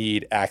and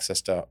need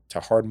access to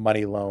hard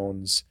money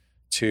loans,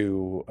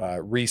 to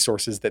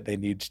resources that they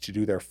need to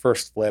do their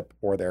first flip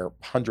or their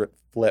 100th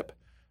flip,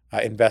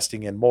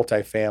 investing in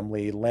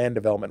multifamily, land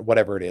development,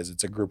 whatever it is.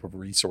 It's a group of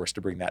resource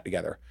to bring that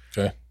together.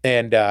 Okay.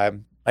 And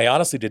I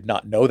honestly did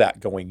not know that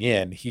going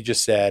in. He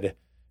just said,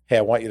 hey,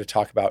 I want you to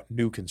talk about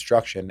new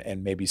construction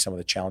and maybe some of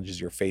the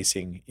challenges you're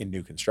facing in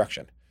new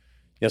construction.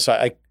 So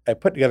I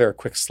put together a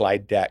quick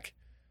slide deck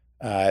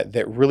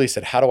that really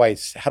said, how do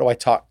I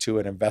talk to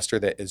an investor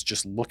that is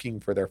just looking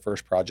for their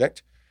first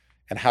project?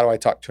 And how do I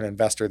talk to an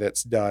investor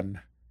that's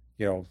done,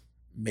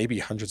 maybe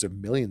hundreds of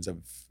millions of,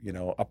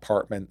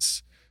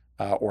 apartments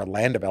or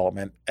land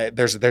development?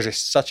 There's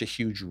such a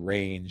huge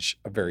range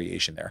of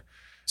variation there.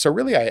 So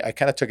really, I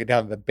kind of took it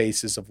down to the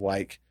basis of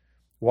like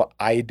what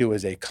I do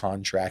as a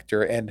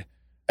contractor. And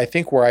I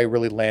think where I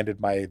really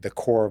landed the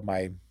core of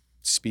my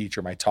speech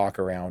or my talk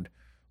around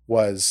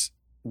was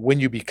when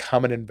you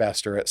become an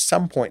investor, at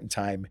some point in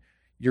time,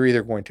 you're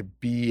either going to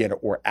be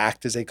or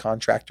act as a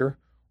contractor,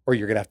 or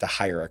you're going to have to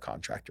hire a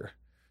contractor.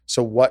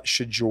 So what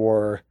should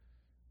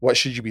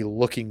you be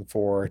looking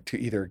for to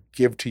either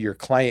give to your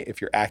client if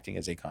you're acting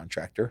as a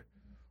contractor,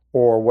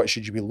 or what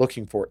should you be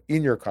looking for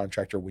in your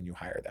contractor when you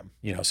hire them?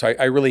 So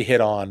I really hit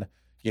on,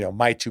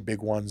 my two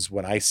big ones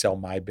when I sell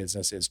my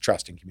business is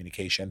trust and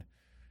communication,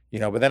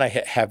 but then I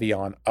hit heavy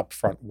on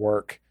upfront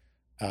work,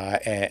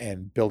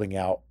 and building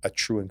out a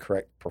true and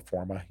correct pro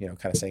forma,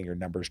 kind of saying your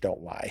numbers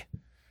don't lie.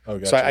 Oh,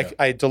 gotcha, so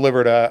I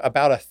delivered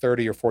about a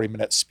 30 or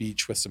 40-minute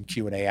speech with some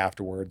Q&A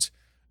afterwards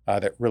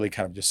that really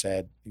kind of just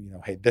said,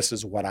 hey, this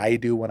is what I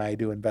do when I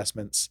do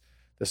investments.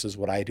 This is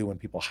what I do when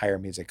people hire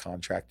me as a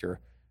contractor.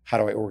 How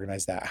do I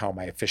organize that? How am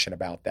I efficient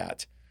about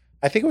that?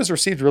 I think it was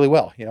received really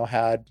well.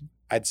 Had,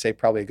 I'd say,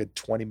 probably a good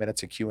 20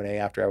 minutes of Q&A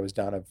after I was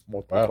done of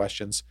multiple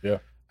questions. Yeah.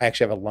 I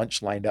actually have a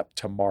lunch lined up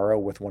tomorrow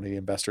with one of the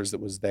investors that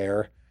was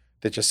there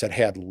that just said,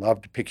 hey, I'd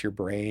love to pick your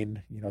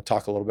brain,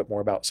 talk a little bit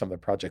more about some of the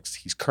projects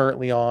he's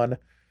currently on.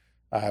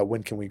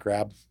 When can we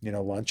grab,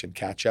 lunch and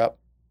catch up?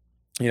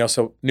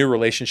 So new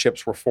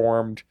relationships were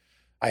formed.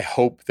 I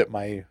hope that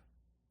my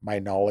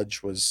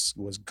knowledge was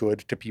good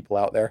to people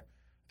out there.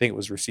 I think it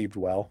was received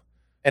well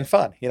and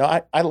fun.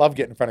 I love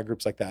getting in front of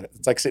groups like that.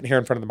 It's like sitting here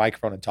in front of the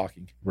microphone and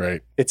talking.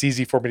 Right. It's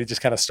easy for me to just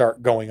kind of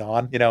start going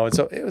on, and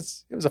so it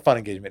was a fun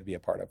engagement to be a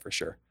part of for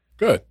sure.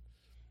 Good.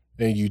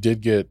 And you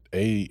did get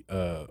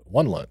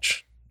one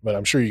lunch, but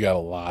I'm sure you got a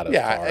lot of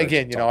cards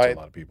again, to talk to a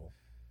lot of people.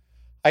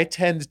 I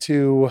tend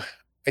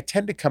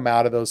to come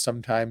out of those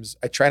sometimes.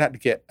 I try not to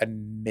get a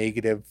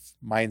negative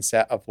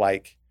mindset of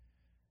like,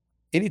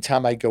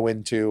 anytime I go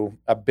into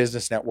a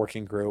business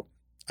networking group,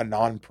 a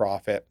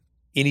nonprofit,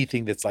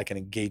 anything that's like an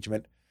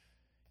engagement,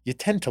 you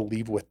tend to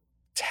leave with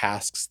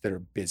tasks that are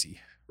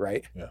busy,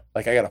 right? Yeah.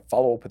 Like I got to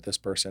follow up with this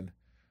person.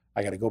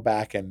 I got to go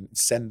back and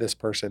send this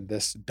person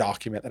this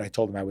document that I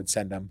told them I would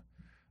send them.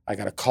 I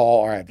got to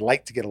call, or I'd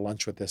like to get a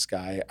lunch with this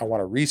guy. I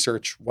want to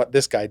research what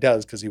this guy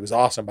does because he was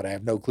awesome, but I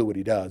have no clue what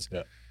he does.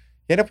 Yeah.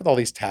 You end up with all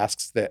these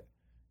tasks that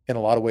in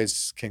a lot of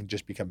ways can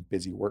just become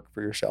busy work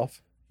for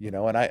yourself,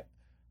 and I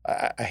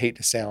hate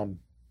to sound,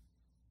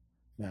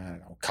 I don't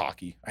know,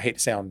 cocky. I hate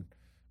to sound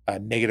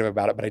negative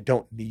about it, but I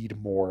don't need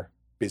more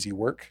busy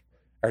work.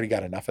 I already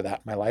got enough of that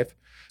in my life.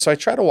 So I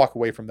try to walk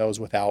away from those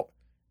without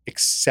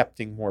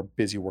accepting more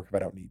busy work if I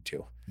don't need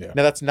to. Yeah.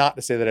 Now that's not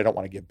to say that I don't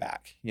want to give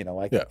back.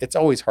 It's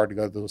always hard to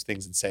go to those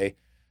things and say,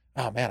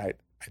 oh man,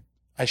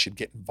 I should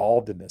get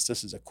involved in this.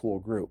 This is a cool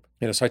group.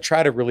 So I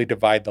try to really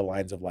divide the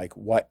lines of like,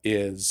 what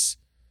is,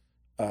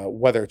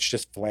 whether it's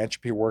just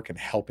philanthropy work and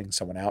helping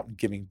someone out and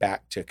giving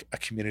back to a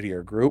community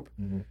or a group,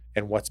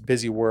 and what's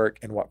busy work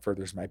and what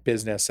furthers my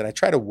business. And I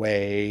try to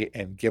weigh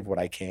and give what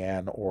I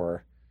can,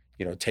 or,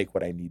 take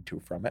what I need to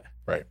from it.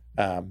 Right.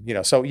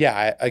 So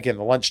yeah, again,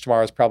 the lunch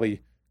tomorrow is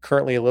probably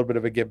currently a little bit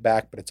of a give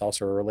back, but it's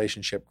also a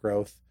relationship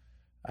growth.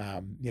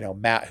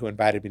 Matt, who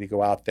invited me to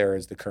go out there,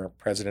 is the current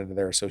president of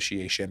their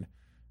association.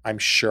 I'm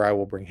sure I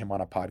will bring him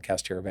on a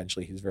podcast here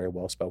eventually. He's very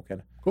well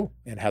spoken. Cool.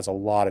 And has a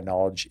lot of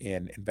knowledge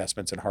in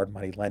investments and hard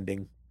money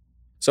lending.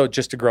 So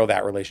just to grow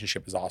that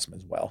relationship is awesome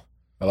as well.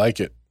 I like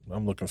it.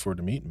 I'm looking forward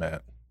to meeting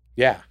Matt.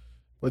 Yeah.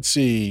 Let's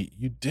see.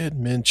 You did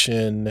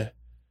mention,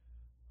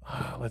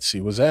 let's see,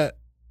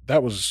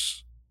 that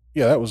was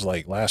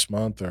like last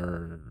month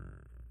or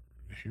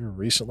here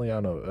recently.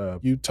 I don't know.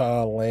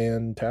 Utah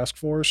Land Task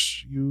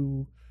Force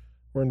you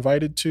were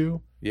invited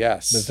to?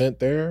 Yes. An event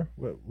there?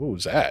 What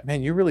was that?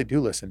 Man, you really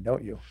do listen,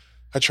 don't you?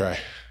 I try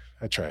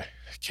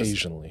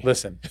occasionally.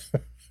 Listen,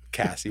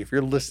 Cassie, if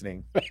you're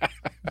listening.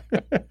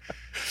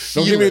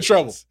 Don't get me in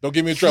trouble. Don't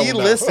get me in trouble. He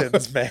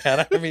listens,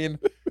 man. I mean,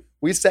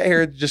 we sat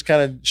here just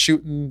kind of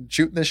shooting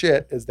the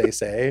shit, as they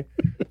say,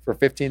 for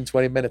 15,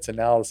 20 minutes. And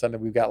now all of a sudden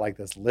we've got like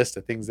this list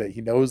of things that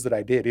he knows that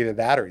I did. Either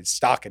that or he's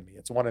stalking me.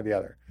 It's one or the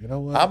other. You know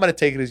what? I'm going to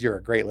take it as you're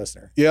a great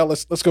listener. Yeah,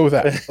 let's go with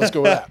that. Let's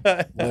go with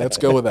that. Let's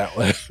go with that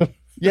one.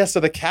 Yeah,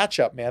 so the catch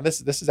up, man,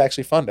 this is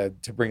actually fun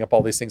to bring up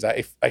all these things.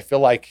 I feel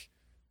like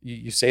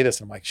you say this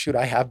and I'm like, shoot,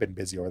 I have been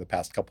busy over the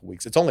past couple of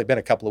weeks. It's only been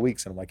a couple of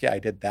weeks. And I'm like, yeah, I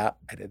did that.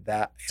 Yeah,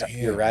 Damn,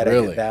 you're right.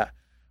 really? I did that.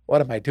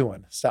 What am I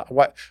doing? Stop.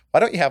 Why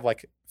don't you have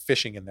like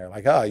fishing in there?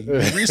 Like, you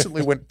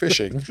recently went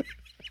fishing.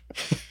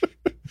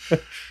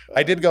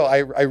 I did go.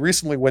 I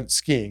recently went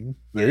skiing.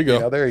 There you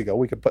go. There you go.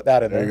 We could put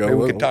that in there. Maybe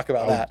we can talk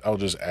about that. I'll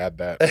just add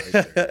that.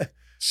 Right there.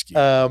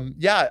 Skiing.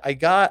 Yeah, I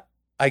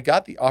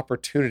got the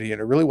opportunity, and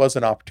it really was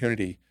an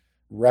opportunity,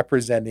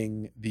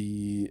 representing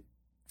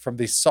from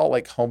the Salt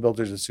Lake Home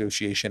Builders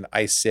Association.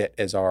 I sit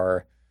as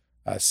our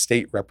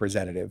state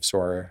representative,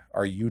 so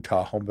our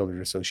Utah Home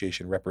Builders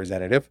Association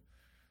representative.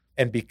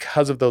 And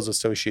because of those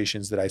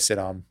associations that I sit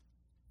on,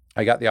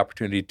 I got the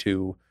opportunity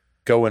to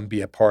go and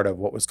be a part of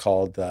what was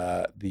called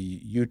the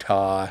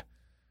Utah, I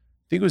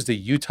think it was the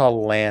Utah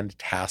Land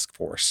Task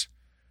Force.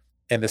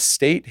 And the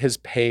state has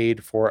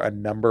paid for a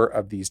number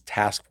of these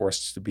task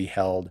forces to be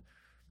held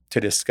to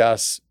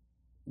discuss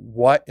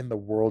what in the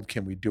world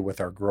can we do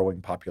with our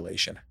growing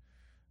population.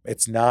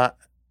 It's not,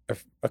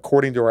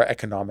 according to our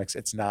economics,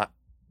 it's not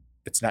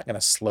going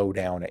to slow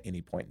down at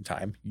any point in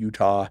time.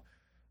 Utah,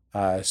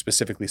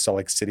 specifically Salt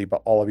Lake City,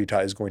 but all of Utah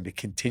is going to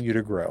continue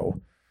to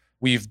grow.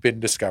 We've been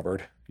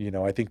discovered.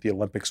 I think the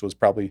Olympics was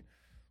probably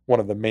one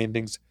of the main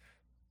things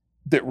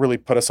that really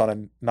put us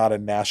on not a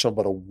national,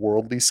 but a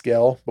worldly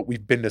scale, but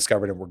we've been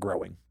discovered and we're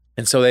growing.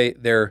 And so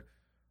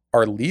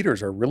our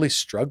leaders are really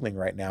struggling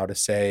right now to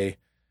say,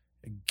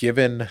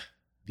 given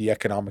the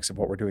economics of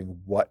what we're doing,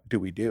 what do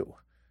we do?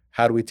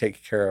 How do we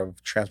take care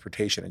of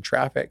transportation and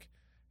traffic?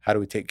 How do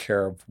we take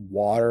care of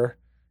water?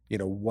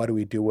 What do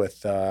we do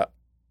with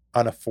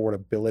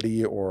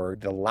unaffordability or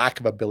the lack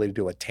of ability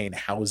to attain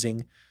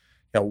housing?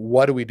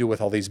 What do we do with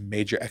all these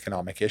major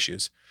economic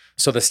issues?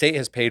 So the state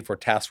has paid for a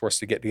task force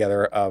to get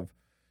together of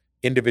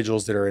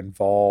individuals that are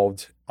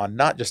involved on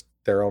not just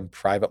their own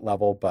private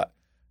level, but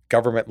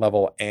government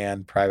level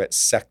and private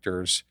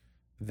sectors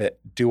that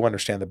do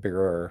understand the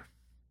bigger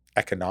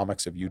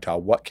economics of Utah.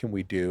 What can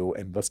we do?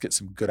 And let's get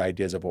some good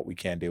ideas of what we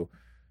can do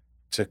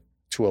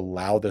to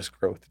allow this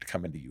growth to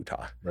come into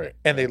Utah. Right.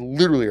 And they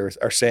literally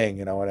are saying,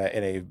 in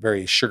a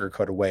very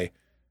sugar-coated way,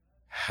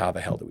 how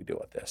the hell do we deal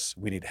with this?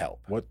 We need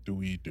help. What do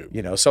we do?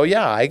 So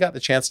yeah, I got the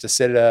chance to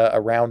sit at a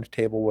round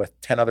table with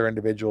 10 other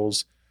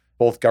individuals,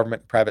 both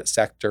government and private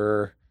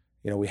sector.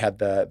 We had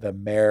the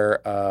mayor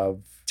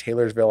of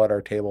Taylorsville at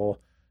our table,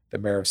 the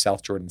mayor of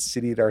South Jordan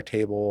City at our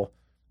table,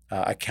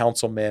 a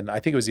councilman. I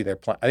think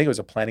it was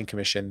a planning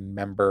commission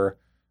member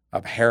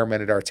of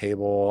Harriman at our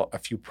table, a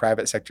few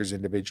private sectors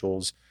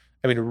individuals.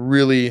 I mean,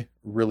 really,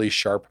 really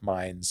sharp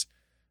minds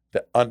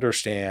that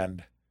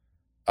understand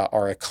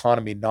our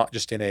economy, not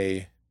just in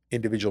a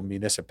individual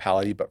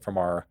municipality, but from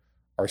our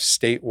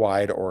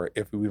statewide, or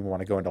if we even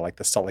want to go into like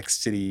the Salt Lake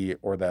City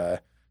or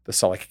the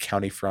Salt Lake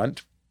County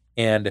front,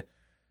 and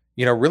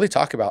really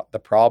talk about the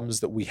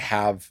problems that we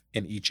have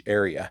in each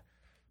area.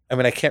 I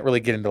mean, I can't really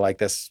get into like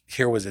this.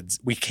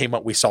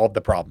 We solved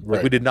the problem. Like,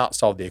 right. we did not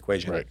solve the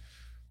equation. Right.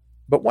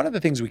 But one of the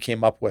things we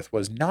came up with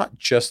was not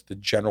just the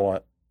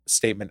general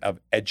statement of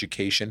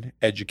educating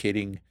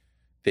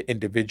the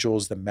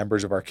individuals, the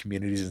members of our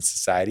communities and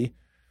society,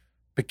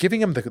 but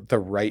giving them the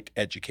right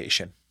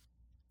education.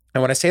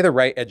 And when I say the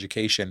right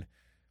education,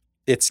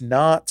 it's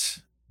not,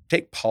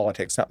 take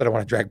politics, not that I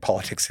want to drag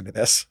politics into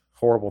this,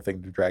 horrible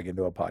thing to drag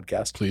into a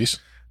podcast. Please.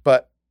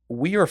 But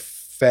we are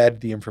fed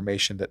the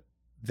information that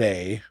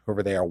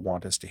whoever they are,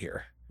 want us to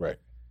hear. Right.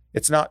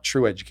 It's not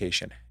true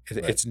education.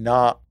 It's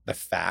not the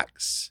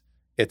facts.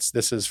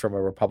 This is from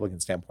a Republican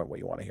standpoint what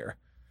you want to hear.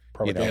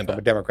 Propaganda. From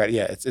a Democrat.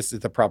 Yeah, it's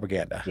the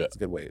propaganda. Yeah. It's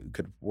a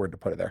good word to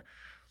put it there.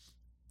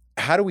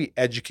 How do we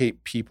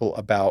educate people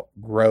about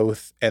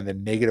growth and the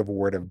negative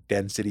word of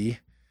density,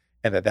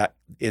 and that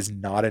is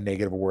not a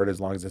negative word as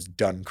long as it's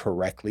done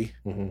correctly?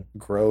 Mm-hmm.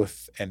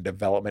 Growth and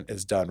development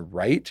is done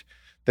right,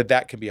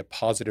 that can be a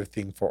positive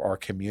thing for our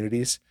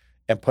communities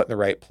and put in the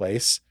right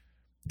place.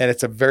 And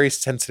it's a very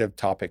sensitive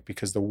topic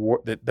because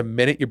the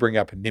minute you bring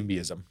up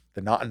NIMBYism,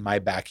 the not in my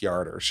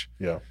backyarders,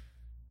 yeah,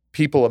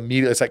 people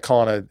immediately, it's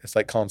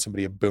like calling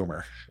somebody a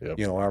boomer, Yep.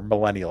 or a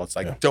millennial. It's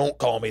like, don't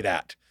call me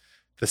that.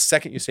 The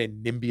second you say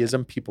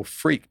NIMBYism, people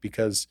freak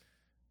because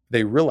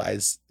maybe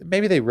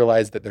they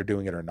realize that they're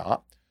doing it or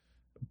not,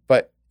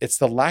 but it's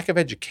the lack of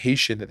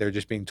education that they're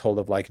just being told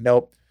of like,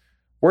 nope,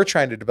 we're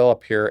trying to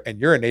develop here and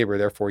you're a neighbor,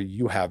 therefore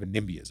you have a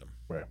NIMBYism.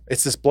 Right.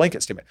 It's this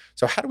blanket statement.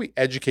 So how do we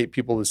educate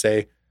people to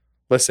say,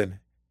 listen,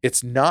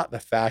 it's not the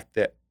fact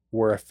that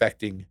we're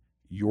affecting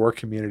your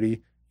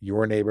community,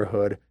 your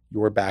neighborhood,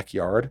 your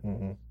backyard,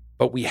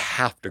 but we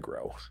have to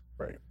grow.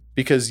 Right.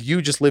 Because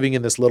you just living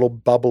in this little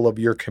bubble of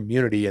your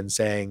community and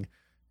saying,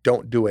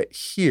 don't do it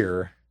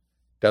here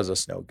does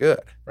us no good.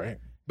 Right.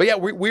 But yeah,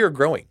 we are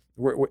growing.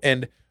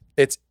 And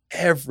it's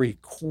every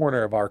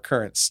corner of our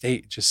current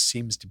state just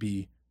seems to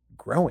be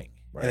growing.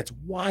 Right. And it's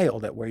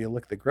wild at where you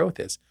look, the growth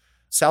is.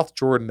 South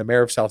Jordan, the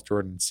mayor of South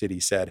Jordan City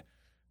said,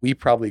 we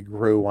probably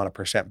grew on a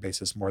percent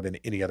basis more than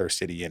any other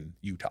city in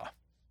Utah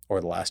over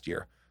the last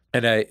year.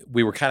 And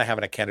we were kind of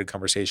having a candid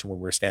conversation when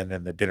we were standing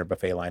in the dinner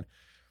buffet line.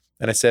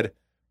 And I said,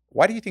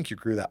 why do you think you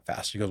grew that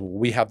fast? He goes, well,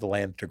 we have the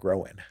land to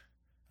grow in.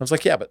 I was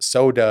like, yeah, but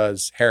so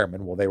does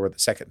Harriman. Well, they were the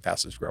second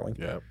fastest growing.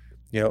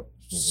 Yeah.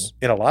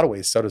 In a lot of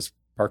ways, so does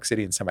Park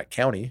City and Summit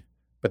County,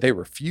 but they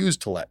refuse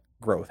to let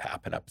growth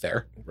happen up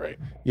there. Right.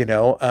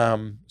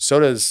 So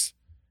does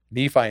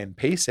Nephi and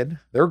Payson.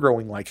 They're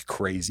growing like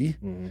crazy.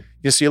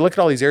 So you look at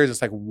all these areas,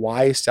 it's like,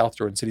 why South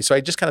Jordan City? So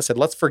I just kind of said,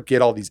 let's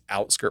forget all these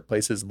outskirt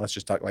places and let's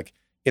just talk like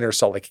inner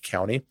Salt Lake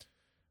County.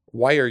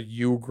 Why are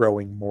you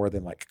growing more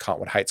than like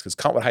Cottonwood Heights? Because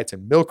Cottonwood Heights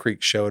and Mill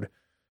Creek showed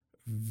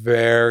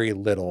very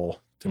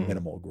little to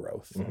minimal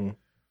growth.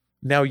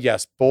 Now,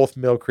 yes, both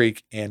Mill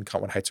Creek and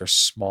Cottonwood Heights are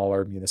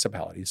smaller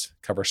municipalities,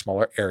 cover a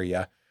smaller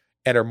area,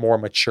 and are more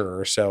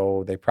mature.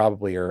 So they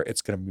probably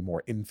it's going to be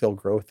more infill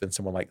growth than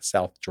someone like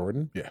South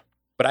Jordan. Yeah.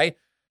 But I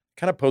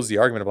kind of pose the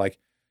argument of like,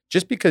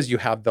 just because you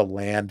have the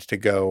land to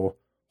go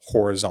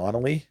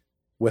horizontally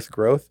with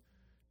growth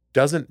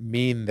doesn't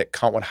mean that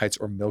Cottonwood Heights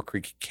or Mill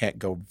Creek can't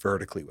go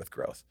vertically with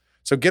growth.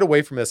 So get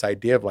away from this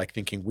idea of like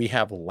thinking we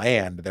have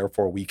land,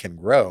 therefore we can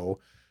grow,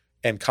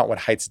 and Cottonwood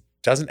Heights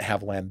doesn't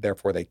have land,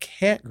 therefore they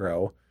can't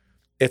grow.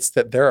 It's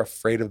that they're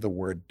afraid of the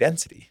word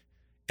density,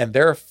 and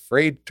they're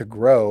afraid to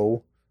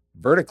grow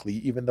vertically,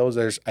 even though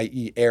there's,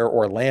 i.e., air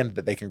or land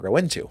that they can grow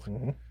into.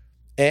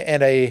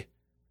 And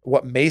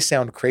what may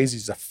sound crazy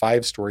is a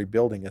 5-story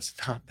building is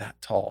not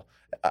that tall.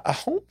 A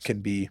home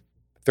can be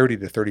 30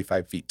 to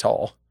 35 feet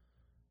tall.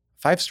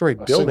 5-story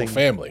building. Single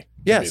family.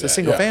 Yes, a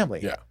single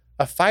family. Yeah.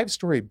 A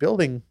 5-story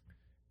building,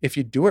 if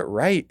you do it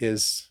right,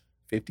 is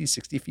 50,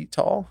 60 feet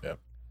tall. Yeah.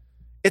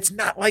 It's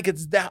not like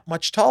it's that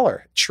much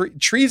taller.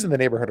 Trees in the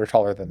neighborhood are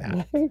taller than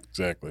that.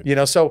 Exactly.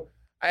 So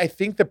I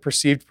think the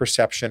perceived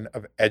perception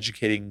of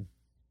educating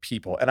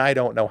people, and I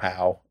don't know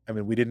how, I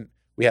mean,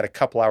 we had a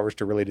couple hours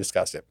to really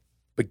discuss it,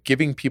 but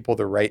giving people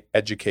the right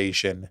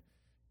education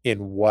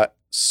in what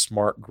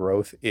smart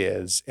growth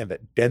is and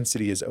that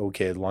density is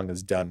okay as long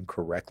as done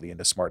correctly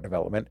into smart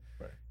development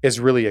is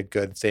really a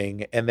good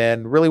thing. And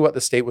then really what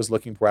the state was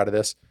looking for out of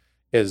this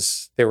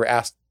is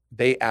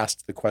they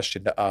asked the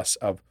question to us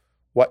of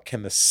what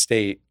can the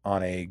state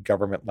on a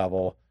government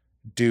level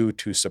do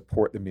to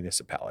support the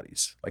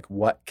municipalities? Like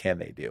what can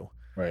they do?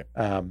 Right.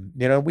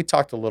 We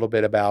talked a little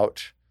bit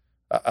about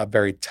a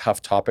very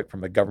tough topic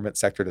from the government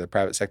sector to the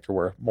private sector,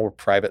 where more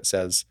private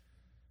says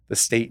the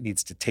state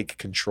needs to take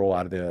control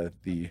out of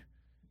the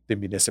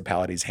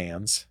municipalities'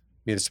 hands.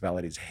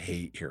 Municipalities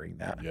hate hearing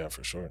that. Yeah,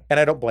 for sure. And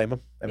I don't blame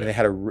them. I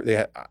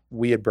mean,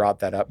 we had brought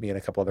that up, me and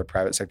a couple other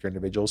private sector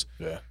individuals.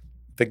 Yeah.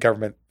 The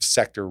government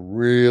sector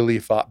really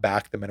fought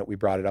back the minute we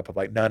brought it up of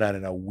like,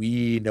 no.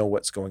 We know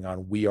what's going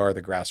on. We are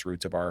the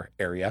grassroots of our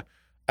area.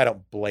 I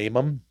don't blame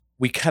them.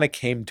 We kind of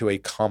came to a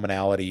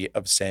commonality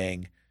of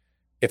saying,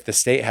 if the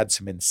state had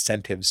some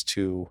incentives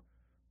to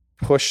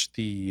push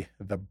the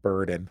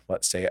burden,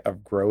 let's say,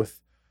 of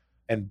growth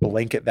and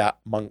blanket that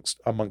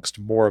amongst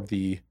more of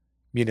the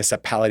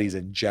municipalities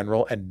in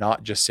general, and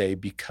not just say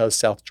because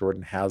South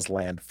Jordan has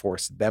land,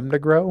 force them to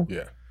grow,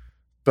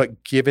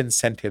 but give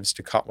incentives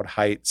to Cottonwood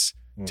Heights,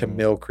 to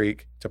Mill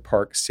Creek, to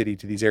Park City,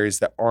 to these areas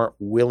that aren't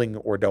willing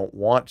or don't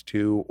want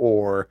to,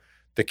 or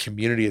the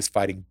community is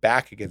fighting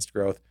back against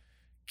growth.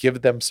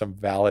 Give them some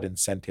valid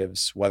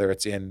incentives, whether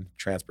it's in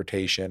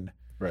transportation,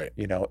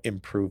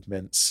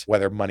 improvements,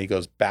 whether money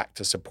goes back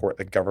to support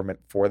the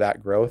government for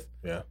that growth.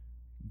 Yeah.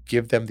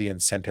 Give them the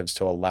incentives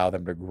to allow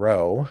them to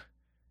grow,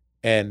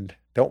 and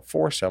don't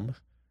force them,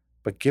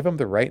 but give them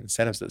the right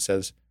incentives that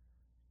says,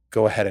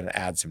 go ahead and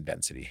add some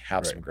density,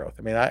 have some growth.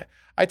 I mean,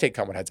 I take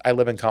Cottonwood Heights. I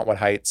live in Cottonwood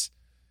Heights.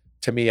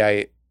 To me,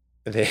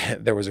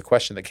 there was a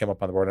question that came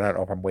up on the board, and I don't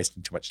know if I'm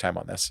wasting too much time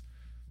on this.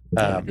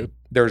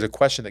 There was a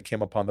question that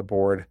came up on the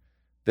board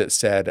that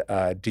said,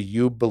 do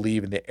you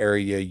believe in the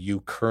area you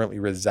currently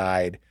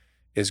reside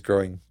is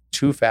growing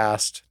too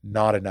fast,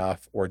 not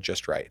enough, or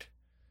just right?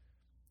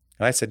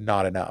 And I said,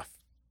 not enough.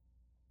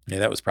 Yeah,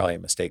 that was probably a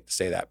mistake to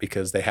say that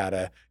because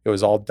it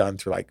was all done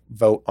through like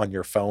vote on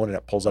your phone and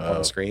it pulls up on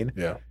the screen.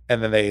 Yeah.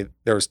 And then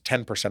there was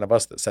 10% of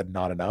us that said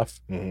not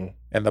enough. Mm-hmm.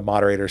 And the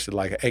moderator said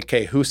like, hey,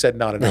 okay, who said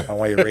not enough? I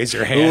want you to raise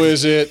your hand. Who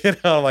is it? You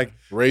know, like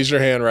raise your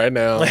hand right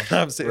now.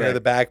 I'm sitting in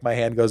the back, my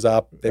hand goes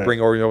up. They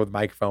bring over with the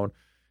microphone.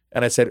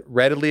 And I said,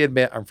 readily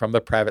admit I'm from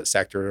the private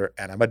sector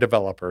and I'm a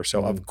developer.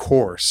 So of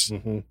course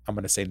I'm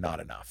going to say not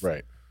enough.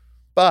 Right.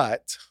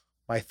 But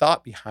my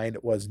thought behind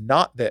it was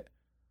not that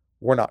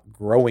we're not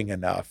growing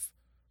enough.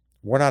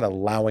 We're not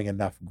allowing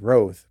enough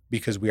growth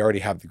because we already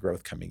have the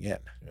growth coming in.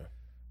 Yeah.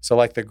 So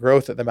like the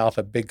growth at the mouth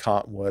of Big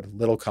Cottonwood,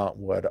 Little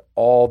Cottonwood,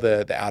 all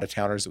the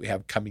out-of-towners that we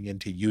have coming in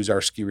to use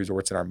our ski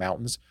resorts and our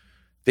mountains,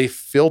 they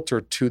filter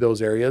to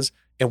those areas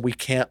and we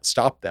can't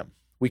stop them.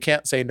 We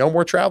can't say no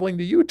more traveling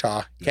to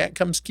Utah. Can't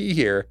come ski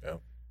here. Yeah.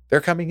 They're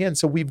coming in.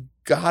 So we've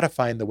got to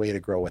find the way to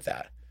grow with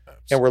that.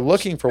 And we're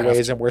looking for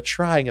ways and we're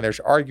trying, and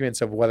there's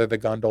arguments of whether the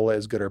gondola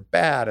is good or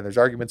bad. And there's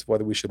arguments of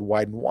whether we should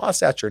widen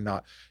Wasatch or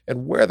not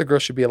and where the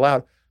growth should be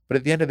allowed. But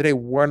at the end of the day,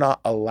 we're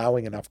not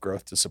allowing enough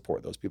growth to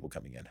support those people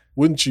coming in.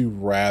 Wouldn't you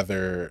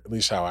rather, at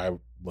least how I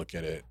look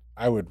at it,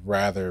 I would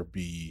rather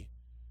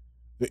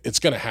it's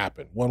going to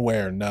happen one way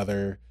or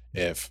another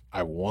if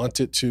I want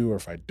it to or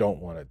if I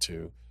don't want it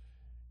to.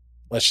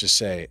 Let's just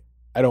say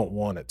I don't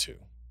want it to.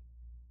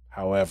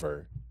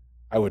 However,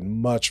 I would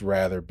much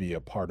rather be a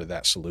part of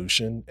that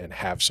solution and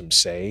have some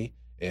say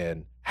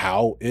in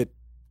how it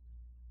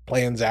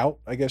plans out,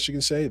 I guess you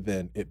can say,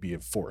 than it being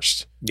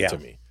forced to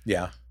me.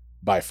 Yeah.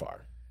 By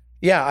far.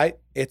 Yeah. I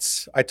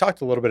talked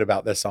a little bit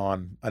about this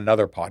on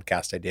another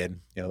podcast I did,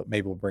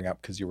 maybe we'll bring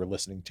up because you were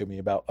listening to me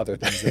about other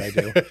things that I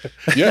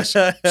do. Yes.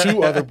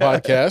 2 other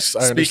podcasts.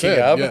 I Speaking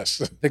understand. of,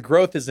 yes. The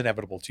growth is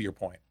inevitable to your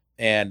point.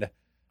 And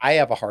I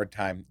have a hard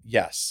time.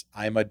 Yes,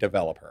 I'm a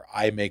developer.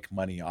 I make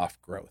money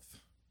off growth.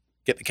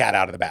 Get the cat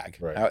out of the bag.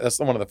 Right. That's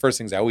one of the first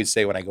things I always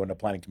say when I go into a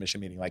planning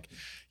commission meeting. Like,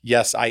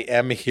 yes, I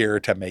am here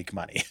to make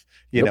money,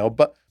 you know,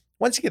 but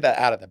once you get that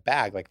out of the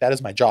bag, like that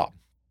is my job.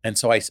 And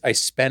so I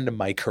spend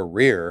my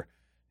career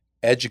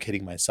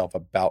educating myself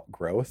about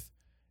growth.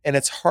 And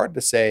it's hard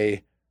to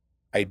say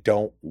I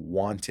don't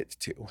want it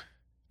to,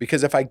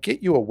 because if I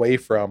get you away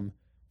from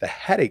the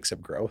headaches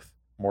of growth,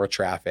 more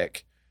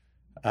traffic,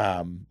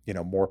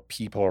 more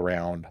people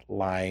around,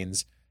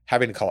 lines,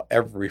 having to call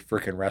every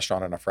freaking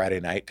restaurant on a Friday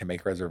night to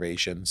make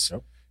reservations.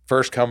 Yep.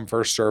 First come,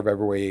 first serve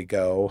everywhere you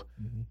go.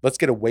 Mm-hmm. Let's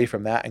get away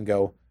from that and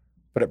go,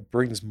 but it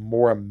brings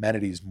more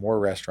amenities, more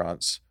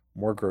restaurants,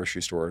 more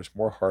grocery stores,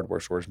 more hardware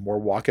stores,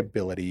 more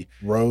walkability.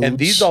 Roads. And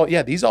these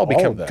all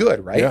become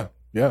good, right? Yeah.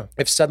 Yeah.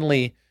 If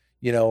suddenly,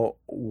 the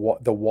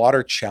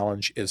water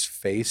challenge is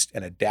faced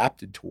and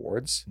adapted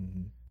towards,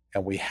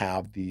 and we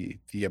have the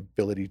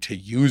ability to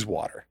use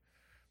water.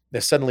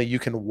 If suddenly you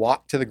can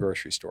walk to the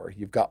grocery store,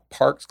 you've got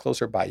parks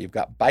closer by, you've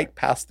got bike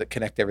paths that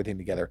connect everything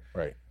together.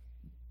 Right.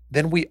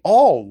 Then we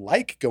all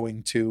like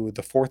going to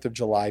the 4th of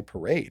July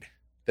parade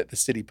that the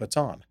city puts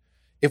on.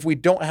 If we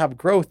don't have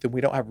growth and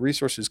we don't have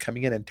resources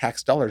coming in and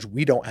tax dollars,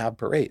 we don't have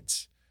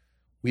parades.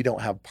 We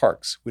don't have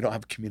parks. We don't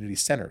have community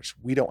centers.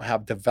 We don't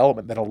have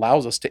development that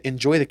allows us to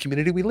enjoy the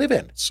community we live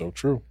in. So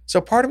true.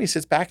 So part of me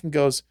sits back and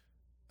goes,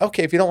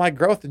 okay, if you don't like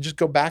growth, then just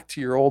go back to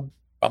your old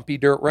bumpy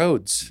dirt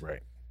roads.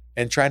 Right.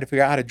 And trying to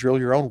figure out how to drill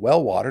your own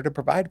well water to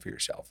provide for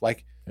yourself.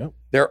 Like,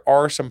 There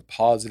are some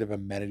positive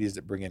amenities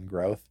that bring in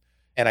growth.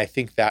 And I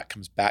think that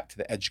comes back to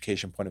the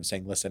education point of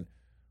saying, listen,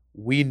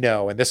 we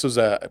know, and this was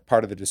a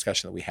part of the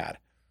discussion that we had.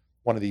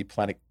 One of the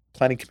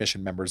planning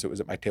commission members that was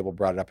at my table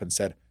brought it up and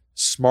said,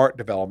 smart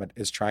development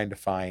is trying to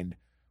find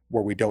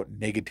where we don't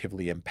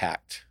negatively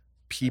impact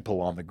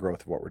people on the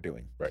growth of what we're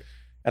doing. Right.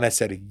 And I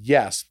said,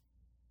 yes,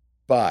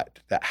 but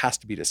that has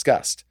to be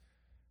discussed.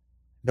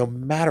 No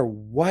matter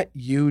what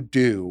you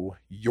do,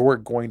 you're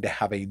going to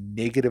have a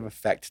negative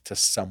effect to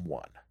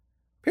someone.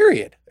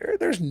 Period.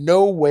 There's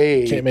no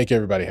way. Can't make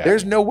everybody happy.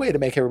 There's no way to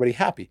make everybody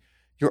happy.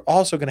 You're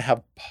also going to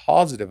have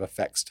positive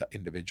effects to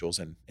individuals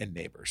and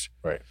neighbors.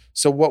 Right.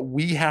 So what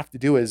we have to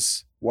do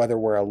is, whether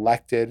we're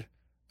elected,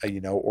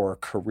 or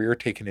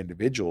career-taking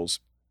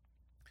individuals,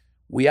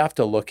 we have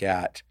to look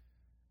at,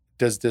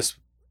 does this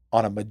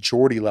on a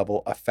majority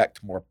level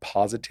affect more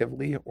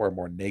positively or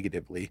more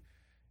negatively?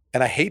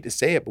 And I hate to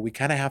say it, but we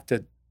kind of have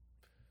to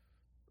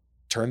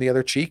turn the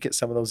other cheek at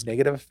some of those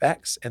negative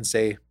effects and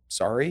say,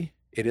 sorry,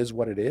 it is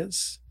what it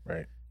is.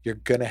 Right. You're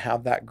going to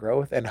have that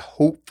growth, and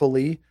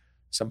hopefully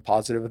some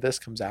positive of this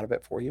comes out of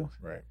it for you.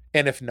 Right.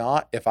 And if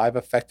not, if I've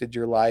affected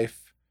your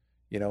life,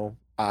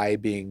 I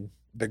being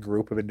the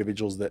group of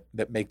individuals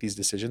that make these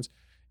decisions,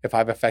 if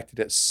I've affected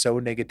it so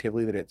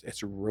negatively that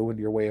it's ruined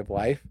your way of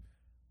life,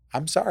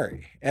 I'm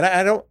sorry. And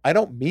I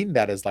don't mean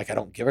that as like I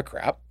don't give a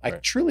crap. I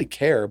truly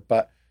care,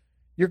 but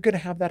you're going to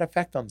have that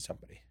effect on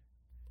somebody.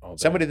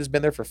 Somebody that's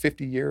been there for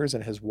 50 years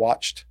and has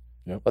watched,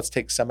 let's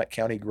take Summit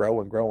County grow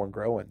and grow and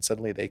grow, and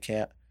suddenly they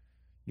can't,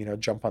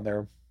 jump on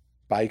their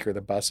bike or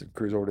the bus and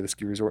cruise over to the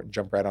ski resort and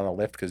jump right on a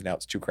lift because now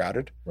it's too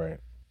crowded. Right.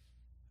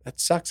 That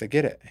sucks. I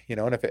get it.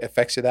 And if it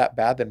affects you that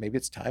bad, then maybe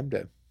it's time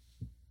to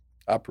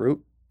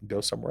uproot and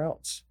go somewhere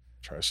else.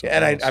 Try something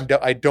And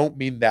else. I don't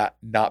mean that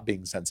not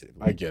being sensitive.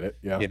 I get it.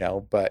 Yeah. You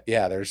know, but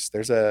yeah, there's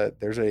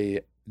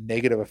a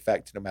negative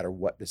effect no matter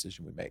what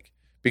decision we make.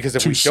 Because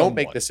if To we don't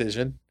make someone.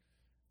 decision,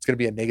 it's going to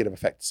be a negative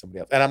effect to somebody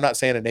else. And I'm not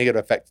saying a negative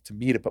effect to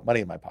me to put money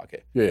in my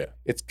pocket. Yeah.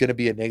 It's going to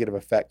be a negative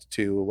effect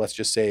to, let's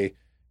just say,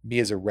 me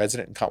as a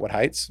resident in Cottonwood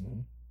Heights.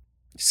 Mhm.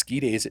 Ski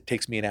days, it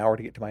takes me an hour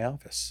to get to my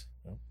office.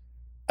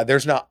 Yeah.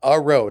 There's not a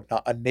road,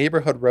 not a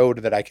neighborhood road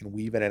that I can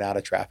weave in and out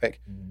of traffic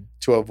Mhm.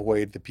 to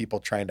avoid the people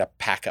trying to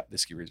pack up the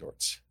ski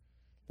resorts.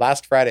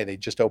 Last Friday, they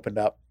just opened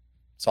up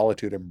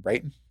Solitude in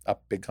Brighton,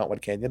 up Big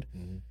Cottonwood Canyon.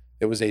 Mhm.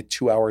 It was a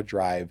 2-hour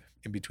drive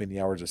in between the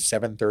hours of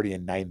 7:30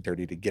 and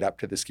 9:30 to get up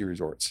to the ski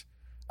resorts.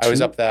 I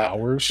was up that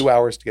 2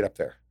 hours to get up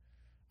there.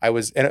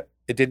 And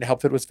it didn't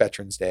help that it was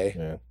Veterans Day,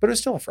 Yeah. but it was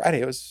still a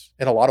Friday. It was,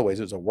 in a lot of ways,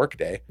 it was a work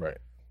day. Right.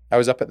 I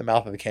was up at the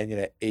mouth of the canyon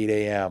at 8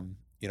 a.m.,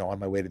 on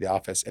my way to the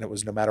office. And it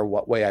was no matter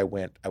what way I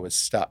went, I was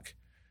stuck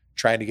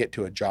trying to get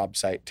to a job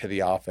site to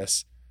the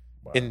office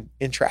Wow.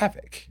 in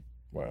traffic.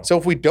 Wow. So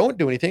if we don't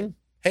do anything,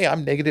 hey,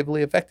 I'm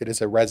negatively affected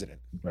as a resident.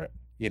 Right.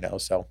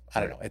 So I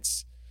don't know.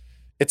 It's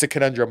a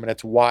conundrum, and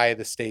it's why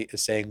the state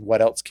is saying,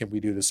 what else can we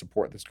do to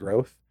support this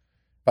growth?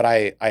 But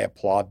I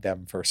applaud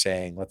them for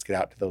saying, let's get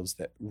out to those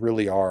that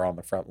really are on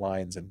the front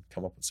lines and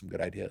come up with some good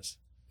ideas.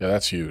 Yeah,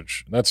 that's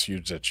huge. That's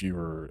huge that you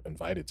were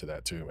invited to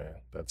that too, man.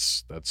 That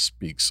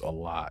speaks a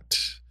lot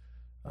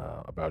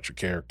about your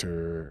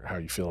character, how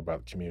you feel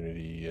about the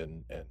community,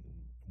 and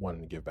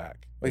wanting to give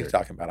back. What are you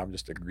talking about? I'm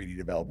just a greedy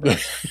developer.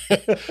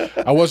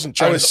 I wasn't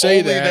trying to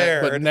say that,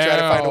 there but to now try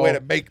to find a way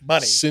to make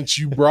money. Since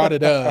you brought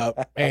it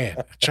up,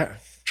 man,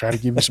 try to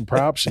give you some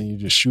props and you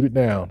just shoot it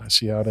down. I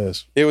see how it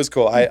is. It was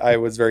cool. I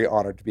was very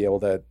honored to be able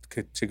to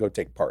go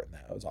take part in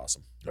that. It was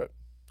awesome. Good.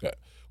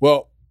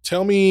 Well,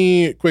 tell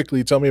me about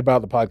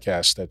the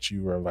podcast that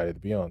you were invited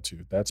to be on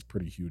to. That's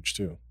pretty huge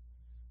too.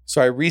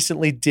 So I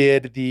recently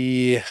did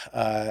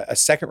a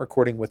second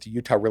recording with the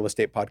Utah Real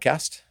Estate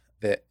Podcast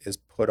that is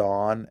put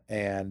on,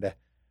 and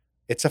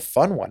it's a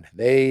fun one.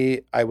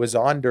 I was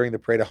on during the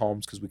Parade of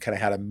Homes because we kind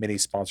of had a mini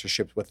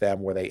sponsorship with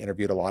them where they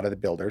interviewed a lot of the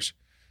builders.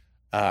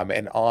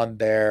 And on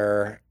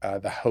there,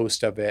 the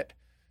host of it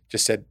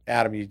just said,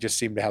 Adam, you just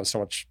seem to have so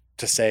much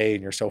to say,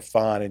 and you're so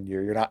fun, and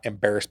you're not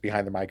embarrassed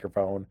behind the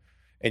microphone,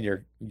 and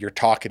you're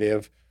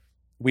talkative.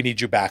 We need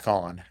you back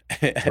on.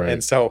 Right.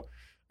 And so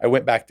I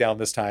went back down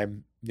this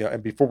time,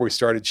 and before we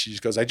started, she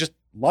just goes, I just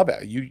love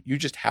it. You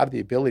just have the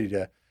ability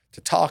to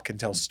talk and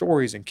tell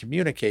stories and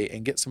communicate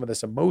and get some of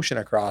this emotion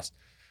across.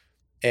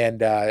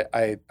 And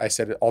I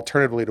said,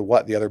 alternatively to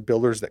what? The other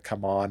builders that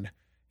come on.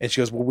 And she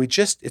goes, well,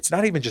 it's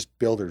not even just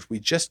builders. We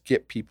just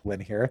get people in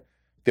here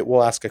that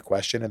will ask a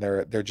question, and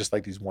they're just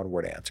like these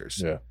one-word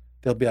answers. Yeah.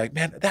 They'll be like,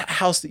 man, that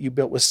house that you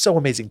built was so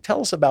amazing. Tell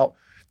us about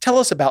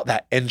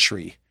that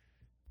entry.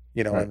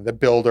 Right. And the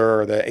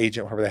builder or the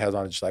agent, whoever that has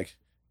on, is just like,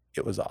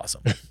 it was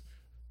awesome.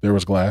 There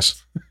was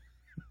glass.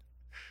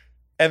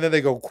 And then they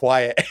go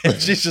quiet.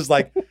 And she's just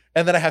like,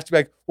 and then I have to be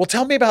like, well,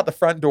 tell me about the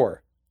front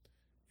door.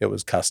 It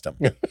was custom.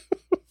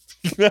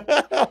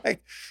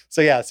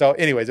 So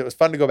anyways, it was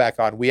fun to go back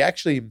on.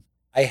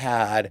 I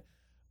had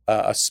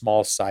a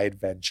small side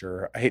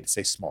venture. I hate to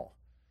say small.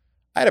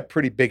 I had a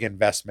pretty big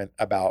investment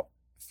about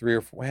 3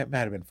 or 4, it might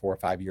have been 4 or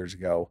 5 years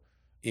ago,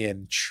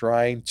 in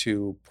trying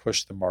to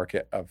push the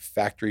market of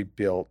factory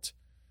built,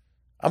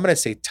 I'm going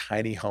to say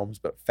tiny homes,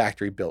 but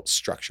factory built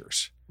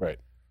structures. Right.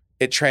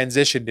 It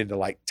transitioned into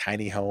like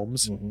tiny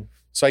homes. Mm-hmm.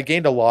 So I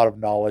gained a lot of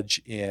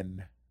knowledge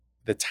in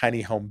the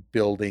tiny home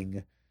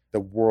building, the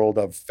world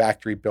of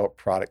factory built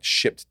products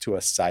shipped to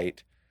a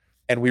site.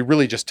 And we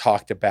really just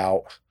talked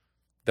about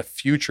the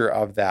future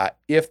of that,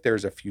 if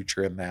there's a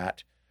future in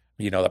that,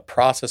 the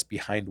process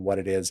behind what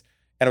it is.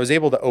 And I was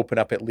able to open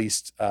up at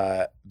least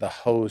the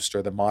host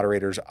or the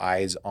moderator's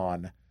eyes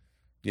on,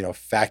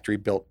 factory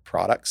built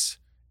products,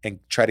 and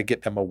try to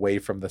get them away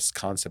from this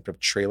concept of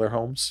trailer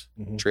homes,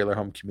 Mm-hmm. trailer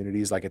home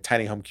communities. Like a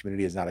tiny home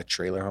community is not a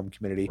trailer home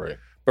community. Right.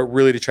 But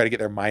really to try to get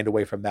their mind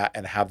away from that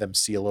and have them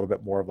see a little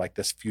bit more of like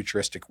this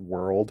futuristic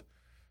world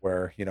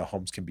where,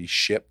 homes can be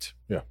shipped,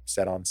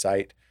 set on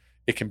site.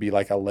 It can be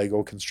like a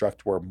Lego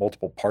construct where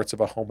multiple parts of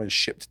a home is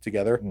shipped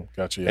together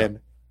Gotcha. Yeah. and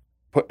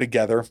put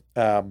together.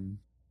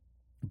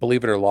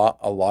 Believe it or not,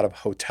 a lot of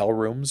hotel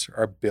rooms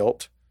are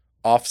built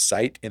off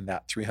site in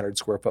that 300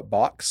 square foot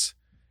box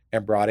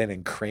and brought in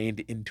and craned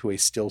into a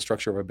steel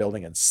structure of a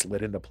building and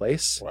slid into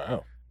place.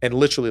 Wow. And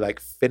literally like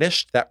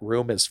finished, that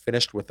room is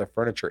finished with the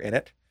furniture in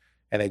it.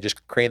 And they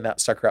just crane that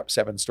sucker up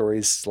 7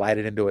 stories, slide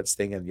it into its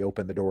thing, and you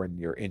open the door and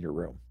you're in your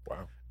room.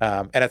 Wow.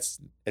 And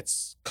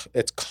it's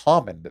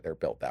common that they're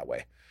built that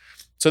way.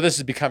 So this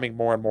is becoming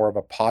more and more of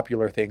a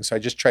popular thing. So I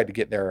just tried to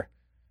get their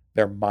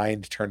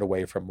mind turned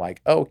away from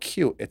like, oh,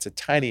 cute, it's a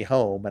tiny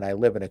home and I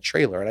live in a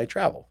trailer and I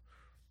travel.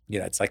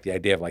 It's like the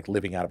idea of like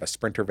living out of a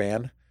Sprinter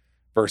van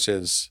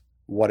versus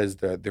what is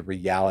the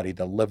reality,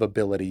 the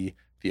livability,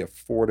 the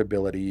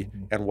affordability,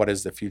 Mm-hmm. and what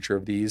is the future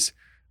of these.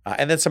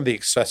 And then some of the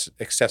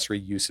accessory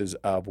uses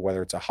of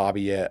whether it's a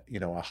hobby, a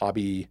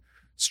hobby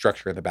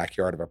structure in the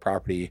backyard of a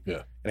property,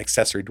 Yeah. an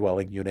accessory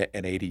dwelling unit,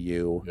 an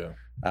ADU. Yeah.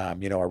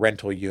 a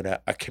rental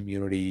unit, a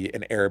community,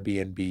 an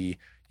Airbnb,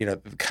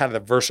 kind of the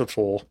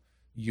versatile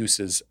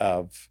uses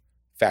of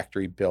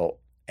factory built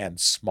and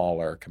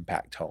smaller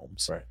compact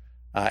homes. Right.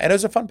 And it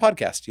was a fun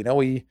podcast.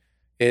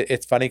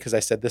 It's funny because I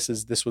said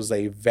this was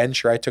a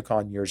venture I took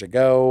on years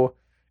ago.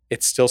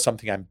 It's still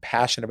something I'm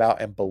passionate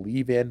about and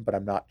believe in, but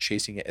I'm not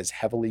chasing it as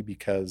heavily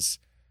because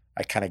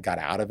I kind of got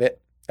out of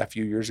it a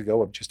few years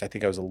ago. I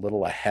think I was a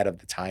little ahead of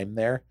the time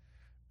there.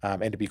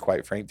 And to be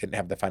quite frank, didn't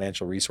have the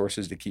financial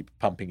resources to keep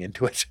pumping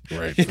into it.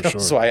 Right, for sure.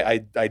 So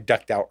I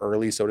ducked out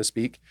early, so to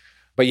speak.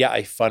 But yeah,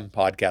 a fun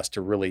podcast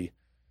to really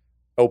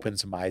open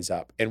some eyes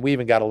up. And we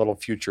even got a little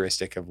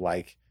futuristic of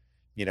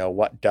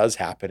what does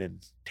happen in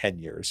 10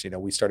 years.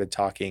 We started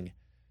talking,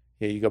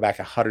 you go back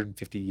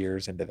 150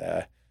 years into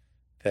the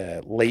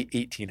late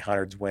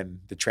 1800s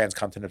when the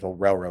Transcontinental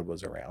Railroad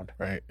was around.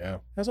 Right, yeah.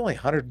 That was only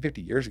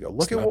 150 years ago.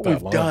 Look It's at what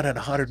we've done in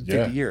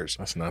 150 years.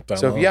 That's not that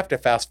So long. if you have to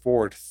fast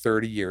forward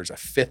 30 years, a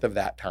fifth of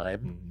that time,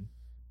 Mhm.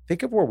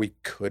 think of where we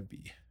could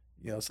be.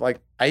 It's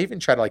like I even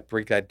try to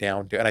break that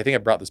down to, and I think I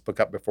brought this book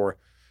up before.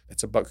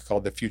 It's a book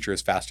called The Future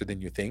is Faster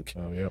Than You Think.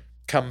 Oh, yeah.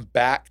 Come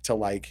back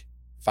to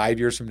 5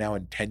 years from now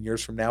and 10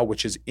 years from now,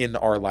 which is in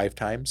our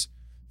lifetimes.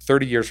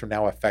 30 years from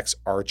now affects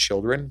our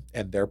children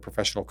and their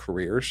professional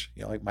careers.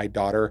 My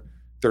daughter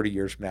 30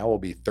 years from now will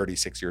be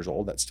 36 years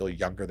old. That's still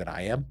younger than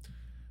I am.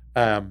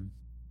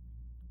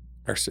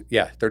 36.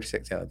 Yeah,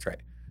 that's right.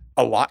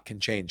 A lot can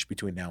change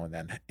between now and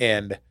then.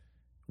 And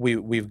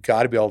we've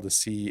got to be able to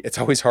see. It's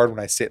always hard when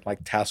I sit in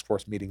task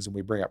force meetings and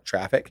we bring up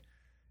traffic.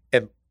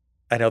 And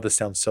I know this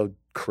sounds so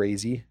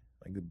crazy.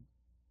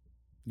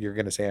 You're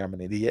going to say I'm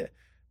an idiot,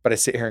 but I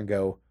sit here and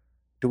go,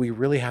 do we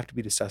really have to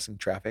be discussing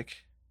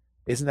traffic?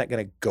 Isn't that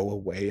going to go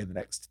away in the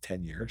next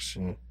 10 years?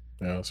 Yeah,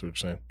 that's what you're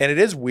saying. And it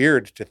is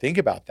weird to think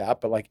about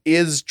that, but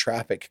is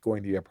traffic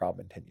going to be a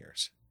problem in 10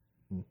 years?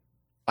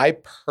 I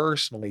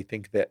personally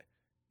think that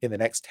in the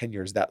next 10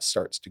 years, that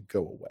starts to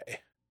go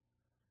away.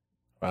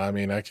 I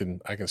mean, I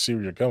can see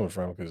where you're coming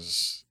from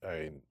because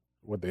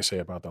what they say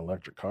about the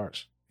electric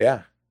cars.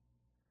 Yeah.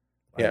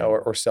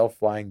 Or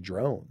self-flying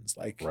drones.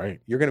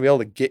 Right. You're going to be able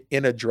to get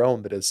in a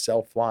drone that is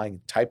self-flying,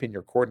 type in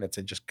your coordinates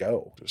and just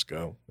go. Just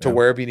go. To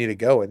wherever you need to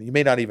go. And you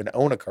may not even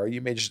own a car.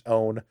 You may just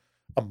own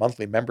a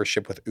monthly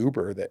membership with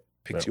Uber that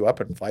picks you up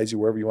and flies you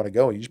wherever you want to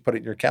go. You just put it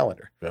in your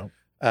calendar. Yeah.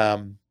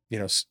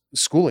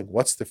 Schooling.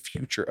 What's the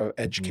future of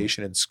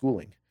education and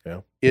schooling?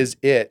 Yeah. Is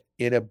it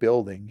in a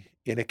building,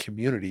 in a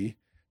community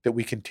that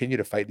we continue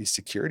to fight these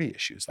security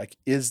issues?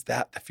 Is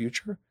that the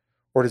future?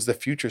 Or does the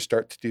future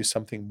start to do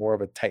something more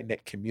of a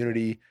tight-knit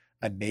community,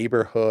 a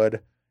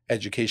neighborhood,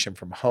 education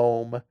from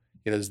home?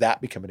 Does that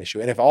become an issue?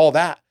 And if all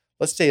that,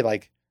 let's say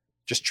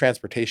just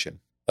transportation,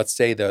 let's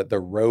say the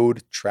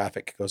road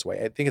traffic goes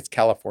away. I think it's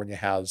California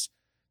has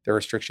the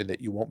restriction that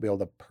you won't be able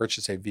to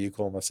purchase a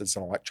vehicle unless it's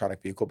an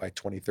electronic vehicle by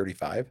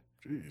 2035.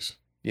 Jeez.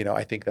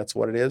 I think that's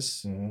what it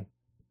is. Mm-hmm.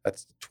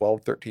 That's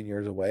 12, 13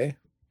 years away.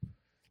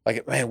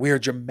 Man, we are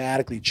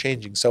dramatically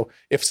changing. So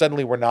if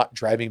suddenly we're not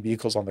driving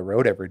vehicles on the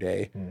road every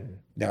day,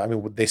 now,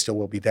 they still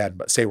will be then,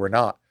 but say we're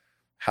not,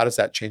 how does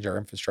that change our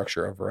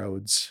infrastructure of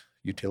roads,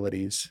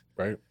 utilities?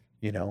 Right.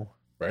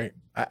 Right.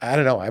 I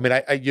don't know.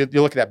 You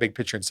look at that big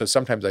picture. And so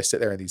sometimes I sit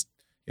there and these,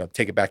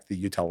 take it back to the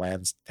Utah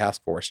Lands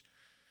Task Force.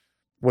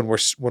 When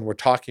we're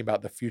talking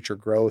about the future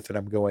growth and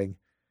I'm going,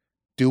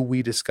 do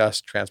we discuss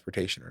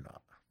transportation or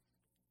not?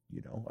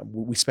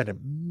 We spend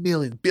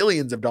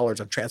billions of dollars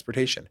on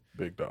transportation.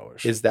 Big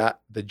dollars. Is that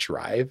the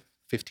drive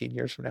 15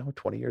 years from now,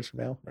 20 years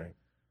from now? Right.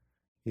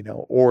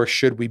 Or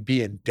should we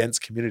be in dense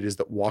communities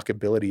that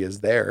walkability is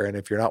there? And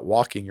if you're not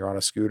walking, you're on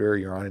a scooter,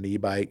 you're on an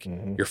e-bike,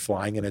 you're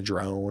flying in a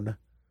drone.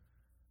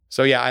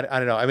 So yeah, I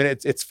don't know.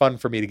 It's fun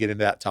for me to get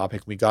into that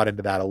topic. We got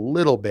into that a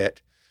little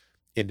bit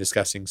in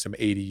discussing some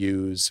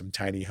ADUs, some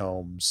tiny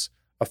homes,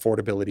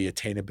 affordability,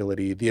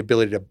 attainability, the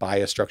ability to buy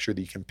a structure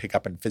that you can pick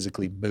up and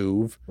physically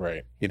move.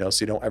 Right. So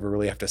you don't ever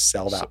really have to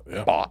sell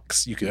that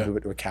box. You can move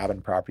it to a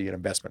cabin property, an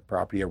investment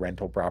property, a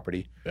rental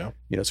property. Yeah.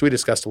 So we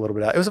discussed a little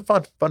bit of that. It was a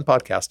fun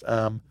podcast.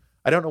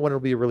 I don't know when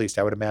it'll be released.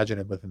 I would imagine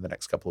it within the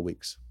next couple of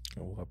weeks.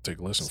 We'll have to take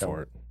a listen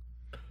for it.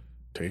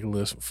 Take a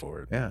listen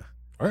for it. Yeah.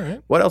 All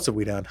right. What else have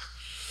we done?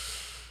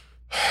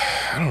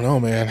 I don't know,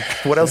 man.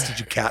 What else did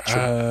you catch?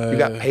 You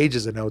got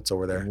pages of notes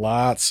over there.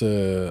 Lots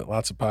of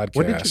podcasts.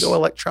 When did you go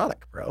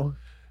electronic, bro?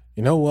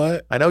 You know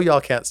what? I know y'all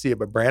can't see it,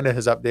 but Brandon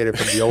has updated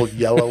from the old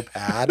yellow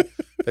pad,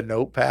 the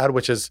notepad,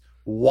 which is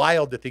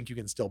wild to think you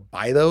can still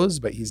buy those,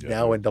 but he's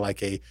now into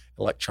a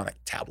electronic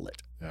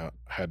tablet. Yeah,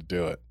 I had to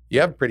do it. You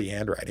have pretty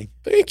handwriting.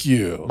 Thank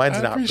you.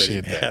 Mine's not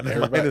pretty,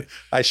 man.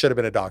 I should have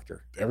been a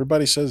doctor.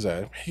 Everybody says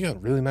that. You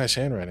got really nice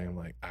handwriting. I'm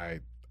like, I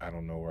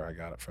don't know where I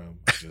got it from.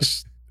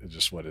 It's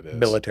just what it is.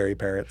 Military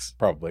parents.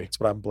 Probably. That's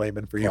what I'm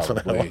blaming for you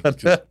Probably. for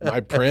that one. My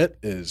print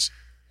is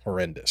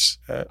horrendous.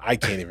 I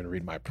can't even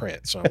read my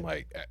print. So I'm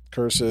like,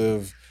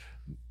 cursive,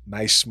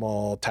 nice,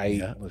 small, tight.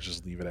 Yeah. Let's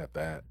just leave it at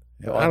that.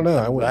 Well, I don't know.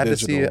 I'm glad to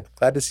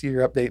see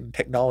your update in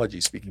technology.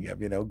 Speaking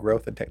of,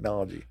 growth and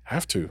technology.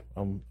 Have to.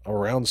 I'm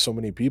around so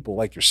many people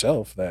like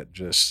yourself that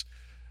just,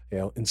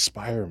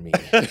 inspire me.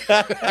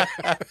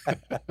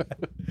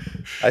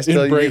 I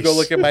still, you Embrace. go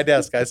look at my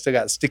desk. I still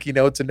got sticky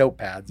notes and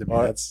notepads. I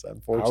mean, that's I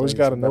unfortunately. always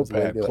got a sometimes the way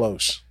to notepad do it.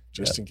 close,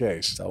 just in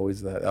case. It's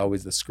always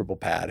the scribble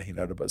pad,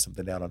 to put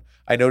something down on.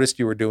 I noticed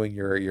you were doing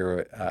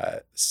your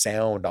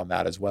sound on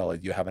that as well.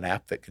 You have an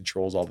app that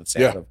controls all the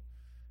sound of.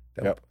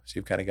 So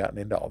you've kind of gotten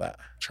into all that.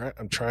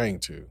 I'm trying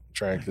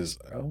because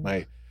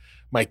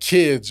my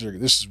kids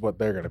this is what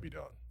they're going to be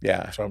doing.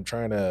 Yeah. So I'm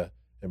trying to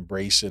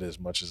embrace it as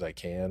much as I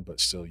can, but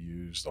still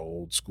use the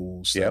old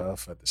school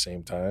stuff at the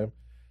same time.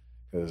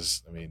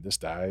 Because this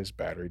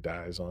battery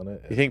dies on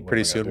it. You think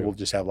pretty soon we'll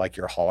just have like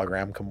your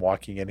hologram come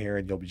walking in here,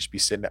 and you'll just be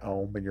sitting at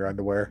home in your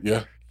underwear?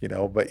 Yeah.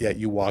 But yet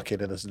you walk in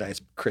this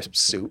nice crisp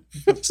suit,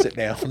 sit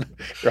down,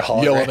 your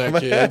hologram. Yelling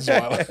at kids.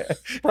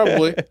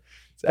 Probably.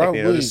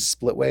 Exactly. Just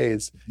split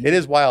ways. It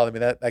is wild.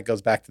 That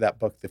goes back to that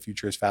book, The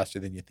Future is Faster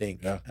Than You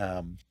Think.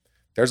 Yeah.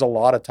 There's a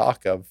lot of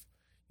talk of,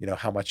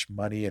 how much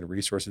money and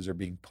resources are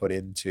being put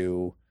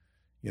into,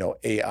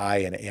 AI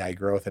and AI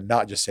growth, and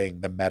not just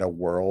saying the meta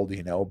world,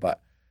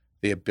 but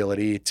the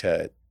ability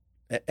to,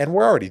 and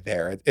we're already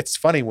there. It's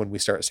funny when we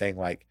start saying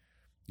like,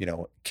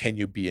 can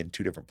you be in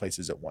two different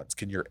places at once?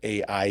 Can your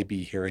AI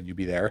be here and you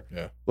be there?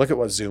 Yeah. Look at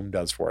what Zoom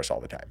does for us all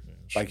the time. Yeah,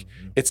 sure, like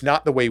it's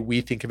not the way we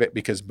think of it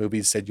because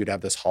movies said you'd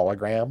have this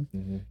hologram.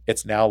 Mm-hmm.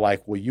 It's now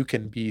like, well, you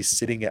can be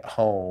sitting at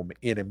home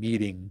in a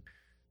meeting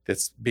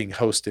that's being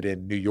hosted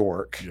in New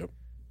York. Yep.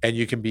 And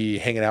you can be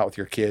hanging out with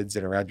your kids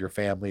and around your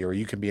family, or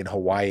you can be in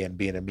Hawaii and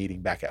be in a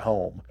meeting back at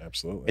home.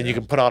 Absolutely. And you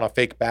can put on a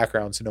fake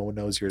background so no one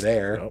knows you're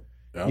there.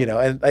 Yep.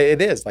 And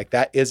it is like,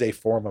 that is a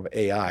form of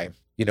AI.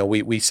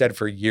 We said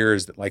for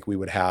years that like we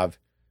would have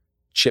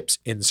chips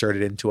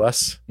inserted into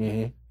us,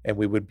 mm-hmm. and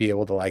we would be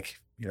able to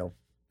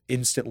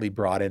instantly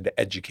brought into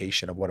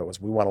education of what it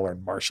was. We want to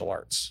learn martial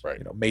arts,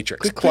 right?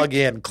 Matrix, plug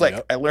in, click.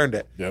 Yep. I learned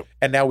it. Yep.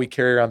 And now we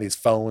carry around these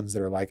phones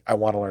that are like, I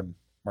want to learn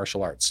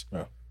martial arts.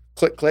 Yeah.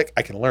 Click,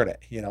 I can learn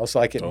it. So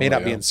like it may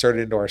not be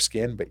inserted into our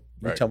skin, but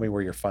you tell me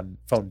where your phone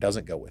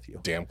doesn't go with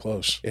you. Damn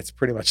close. It's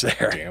pretty much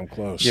there. Damn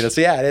close.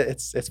 So yeah,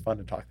 it's fun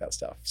to talk that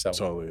stuff. So it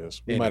totally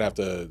is. We might have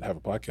to have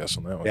a podcast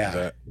on that one.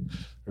 Yeah.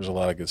 There's a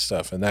lot of good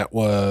stuff. And that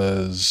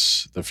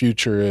was The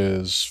Future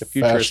is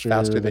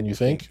Faster Than You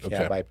Think? Okay.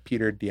 Yeah, by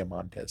Peter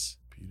Diamandis.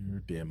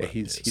 Yeah,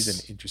 he's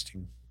an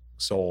interesting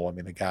soul.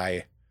 The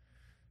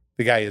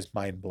guy is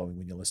mind blowing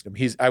when you listen to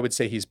him. I would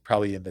say he's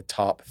probably in the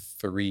top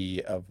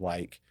 3 of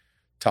like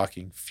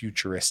talking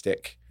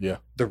futuristic,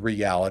 the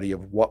reality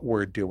of what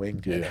we're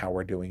doing and how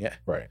we're doing it.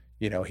 Right.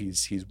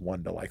 He's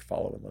one to like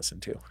follow and listen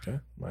to. Okay.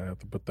 Might have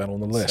to put that on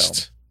the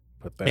list.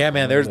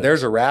 Man,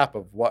 there's a wrap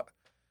of what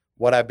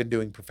I've been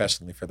doing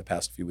professionally for the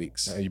past few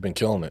weeks. Yeah, you've been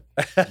killing it.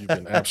 You've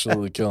been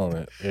absolutely killing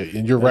it.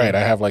 And you're right.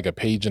 I have like a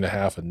page and a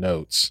half of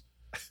notes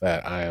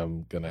that I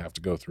am going to have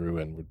to go through,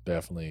 and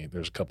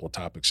there's a couple of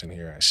topics in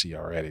here I see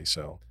already.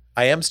 So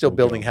I am still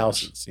building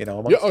houses,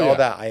 amongst all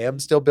that. I am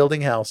still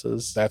building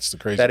houses. That's the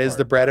crazy That part. is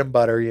the bread and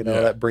butter,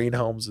 that Breen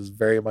Homes is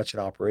very much in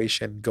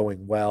operation,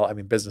 going well.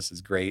 Business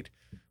is great.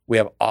 We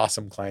have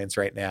awesome clients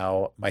right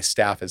now. My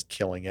staff is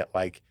killing it.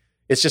 Like,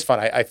 it's just fun.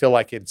 I feel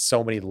like in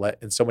so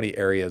many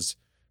areas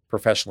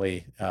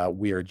professionally,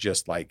 we are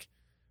just like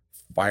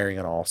firing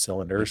on all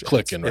cylinders.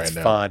 Clicking right now. It's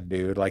fun,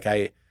 dude. Like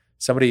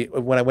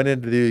when I went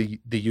into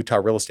the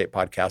Utah real estate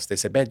podcast, they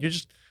said, man,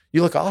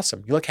 you look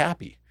awesome. You look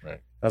happy.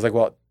 Right. I was like,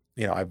 well,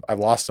 I've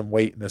lost some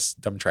weight in this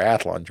dumb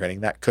triathlon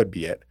training. That could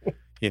be it.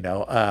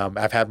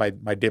 I've had my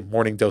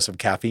morning dose of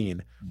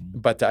caffeine,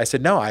 but I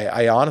said, no,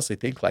 I honestly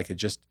think like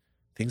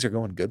things are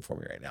going good for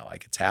me right now.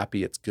 Like, it's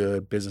happy, it's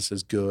good. Business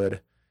is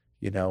good.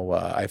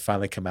 I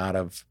finally come out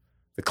of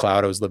the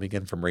cloud I was living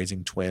in from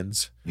raising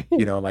twins,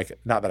 like,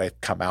 not that I've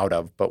come out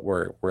of, but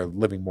we're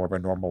living more of a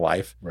normal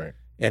life. Right.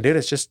 And dude,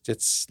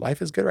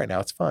 life is good right now.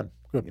 It's fun,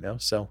 good.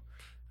 So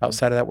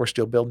outside of that, we're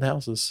still building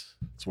houses.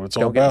 That's what it's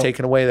all about. Don't get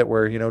taken away that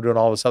we're, doing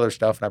all this other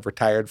stuff, and I've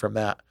retired from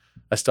that.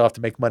 I still have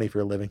to make money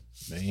for a living.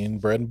 Main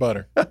bread and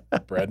butter.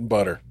 Bread and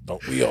butter.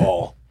 Don't we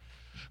all?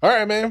 All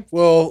right, man.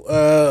 Well,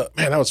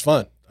 man, that was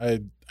fun. I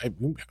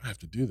have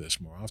to do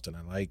this more often.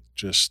 I like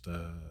just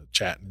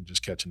chatting and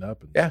just catching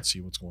up and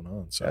see what's going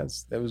on. So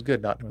that was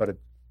good not to put a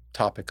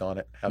topic on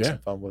it. Have some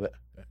fun with it.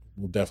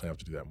 We'll definitely have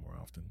to do that more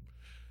often.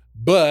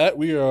 But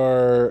we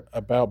are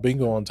about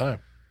bingo on time.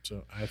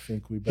 So I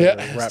think we better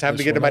wrap it's time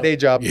this to get to one my up. day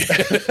job. Yeah.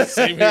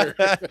 Same here.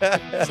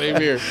 Same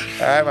here.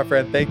 All right, my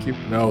friend. Thank you.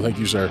 No, thank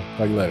you, sir.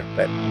 Talk to you later.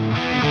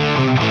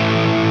 Bye.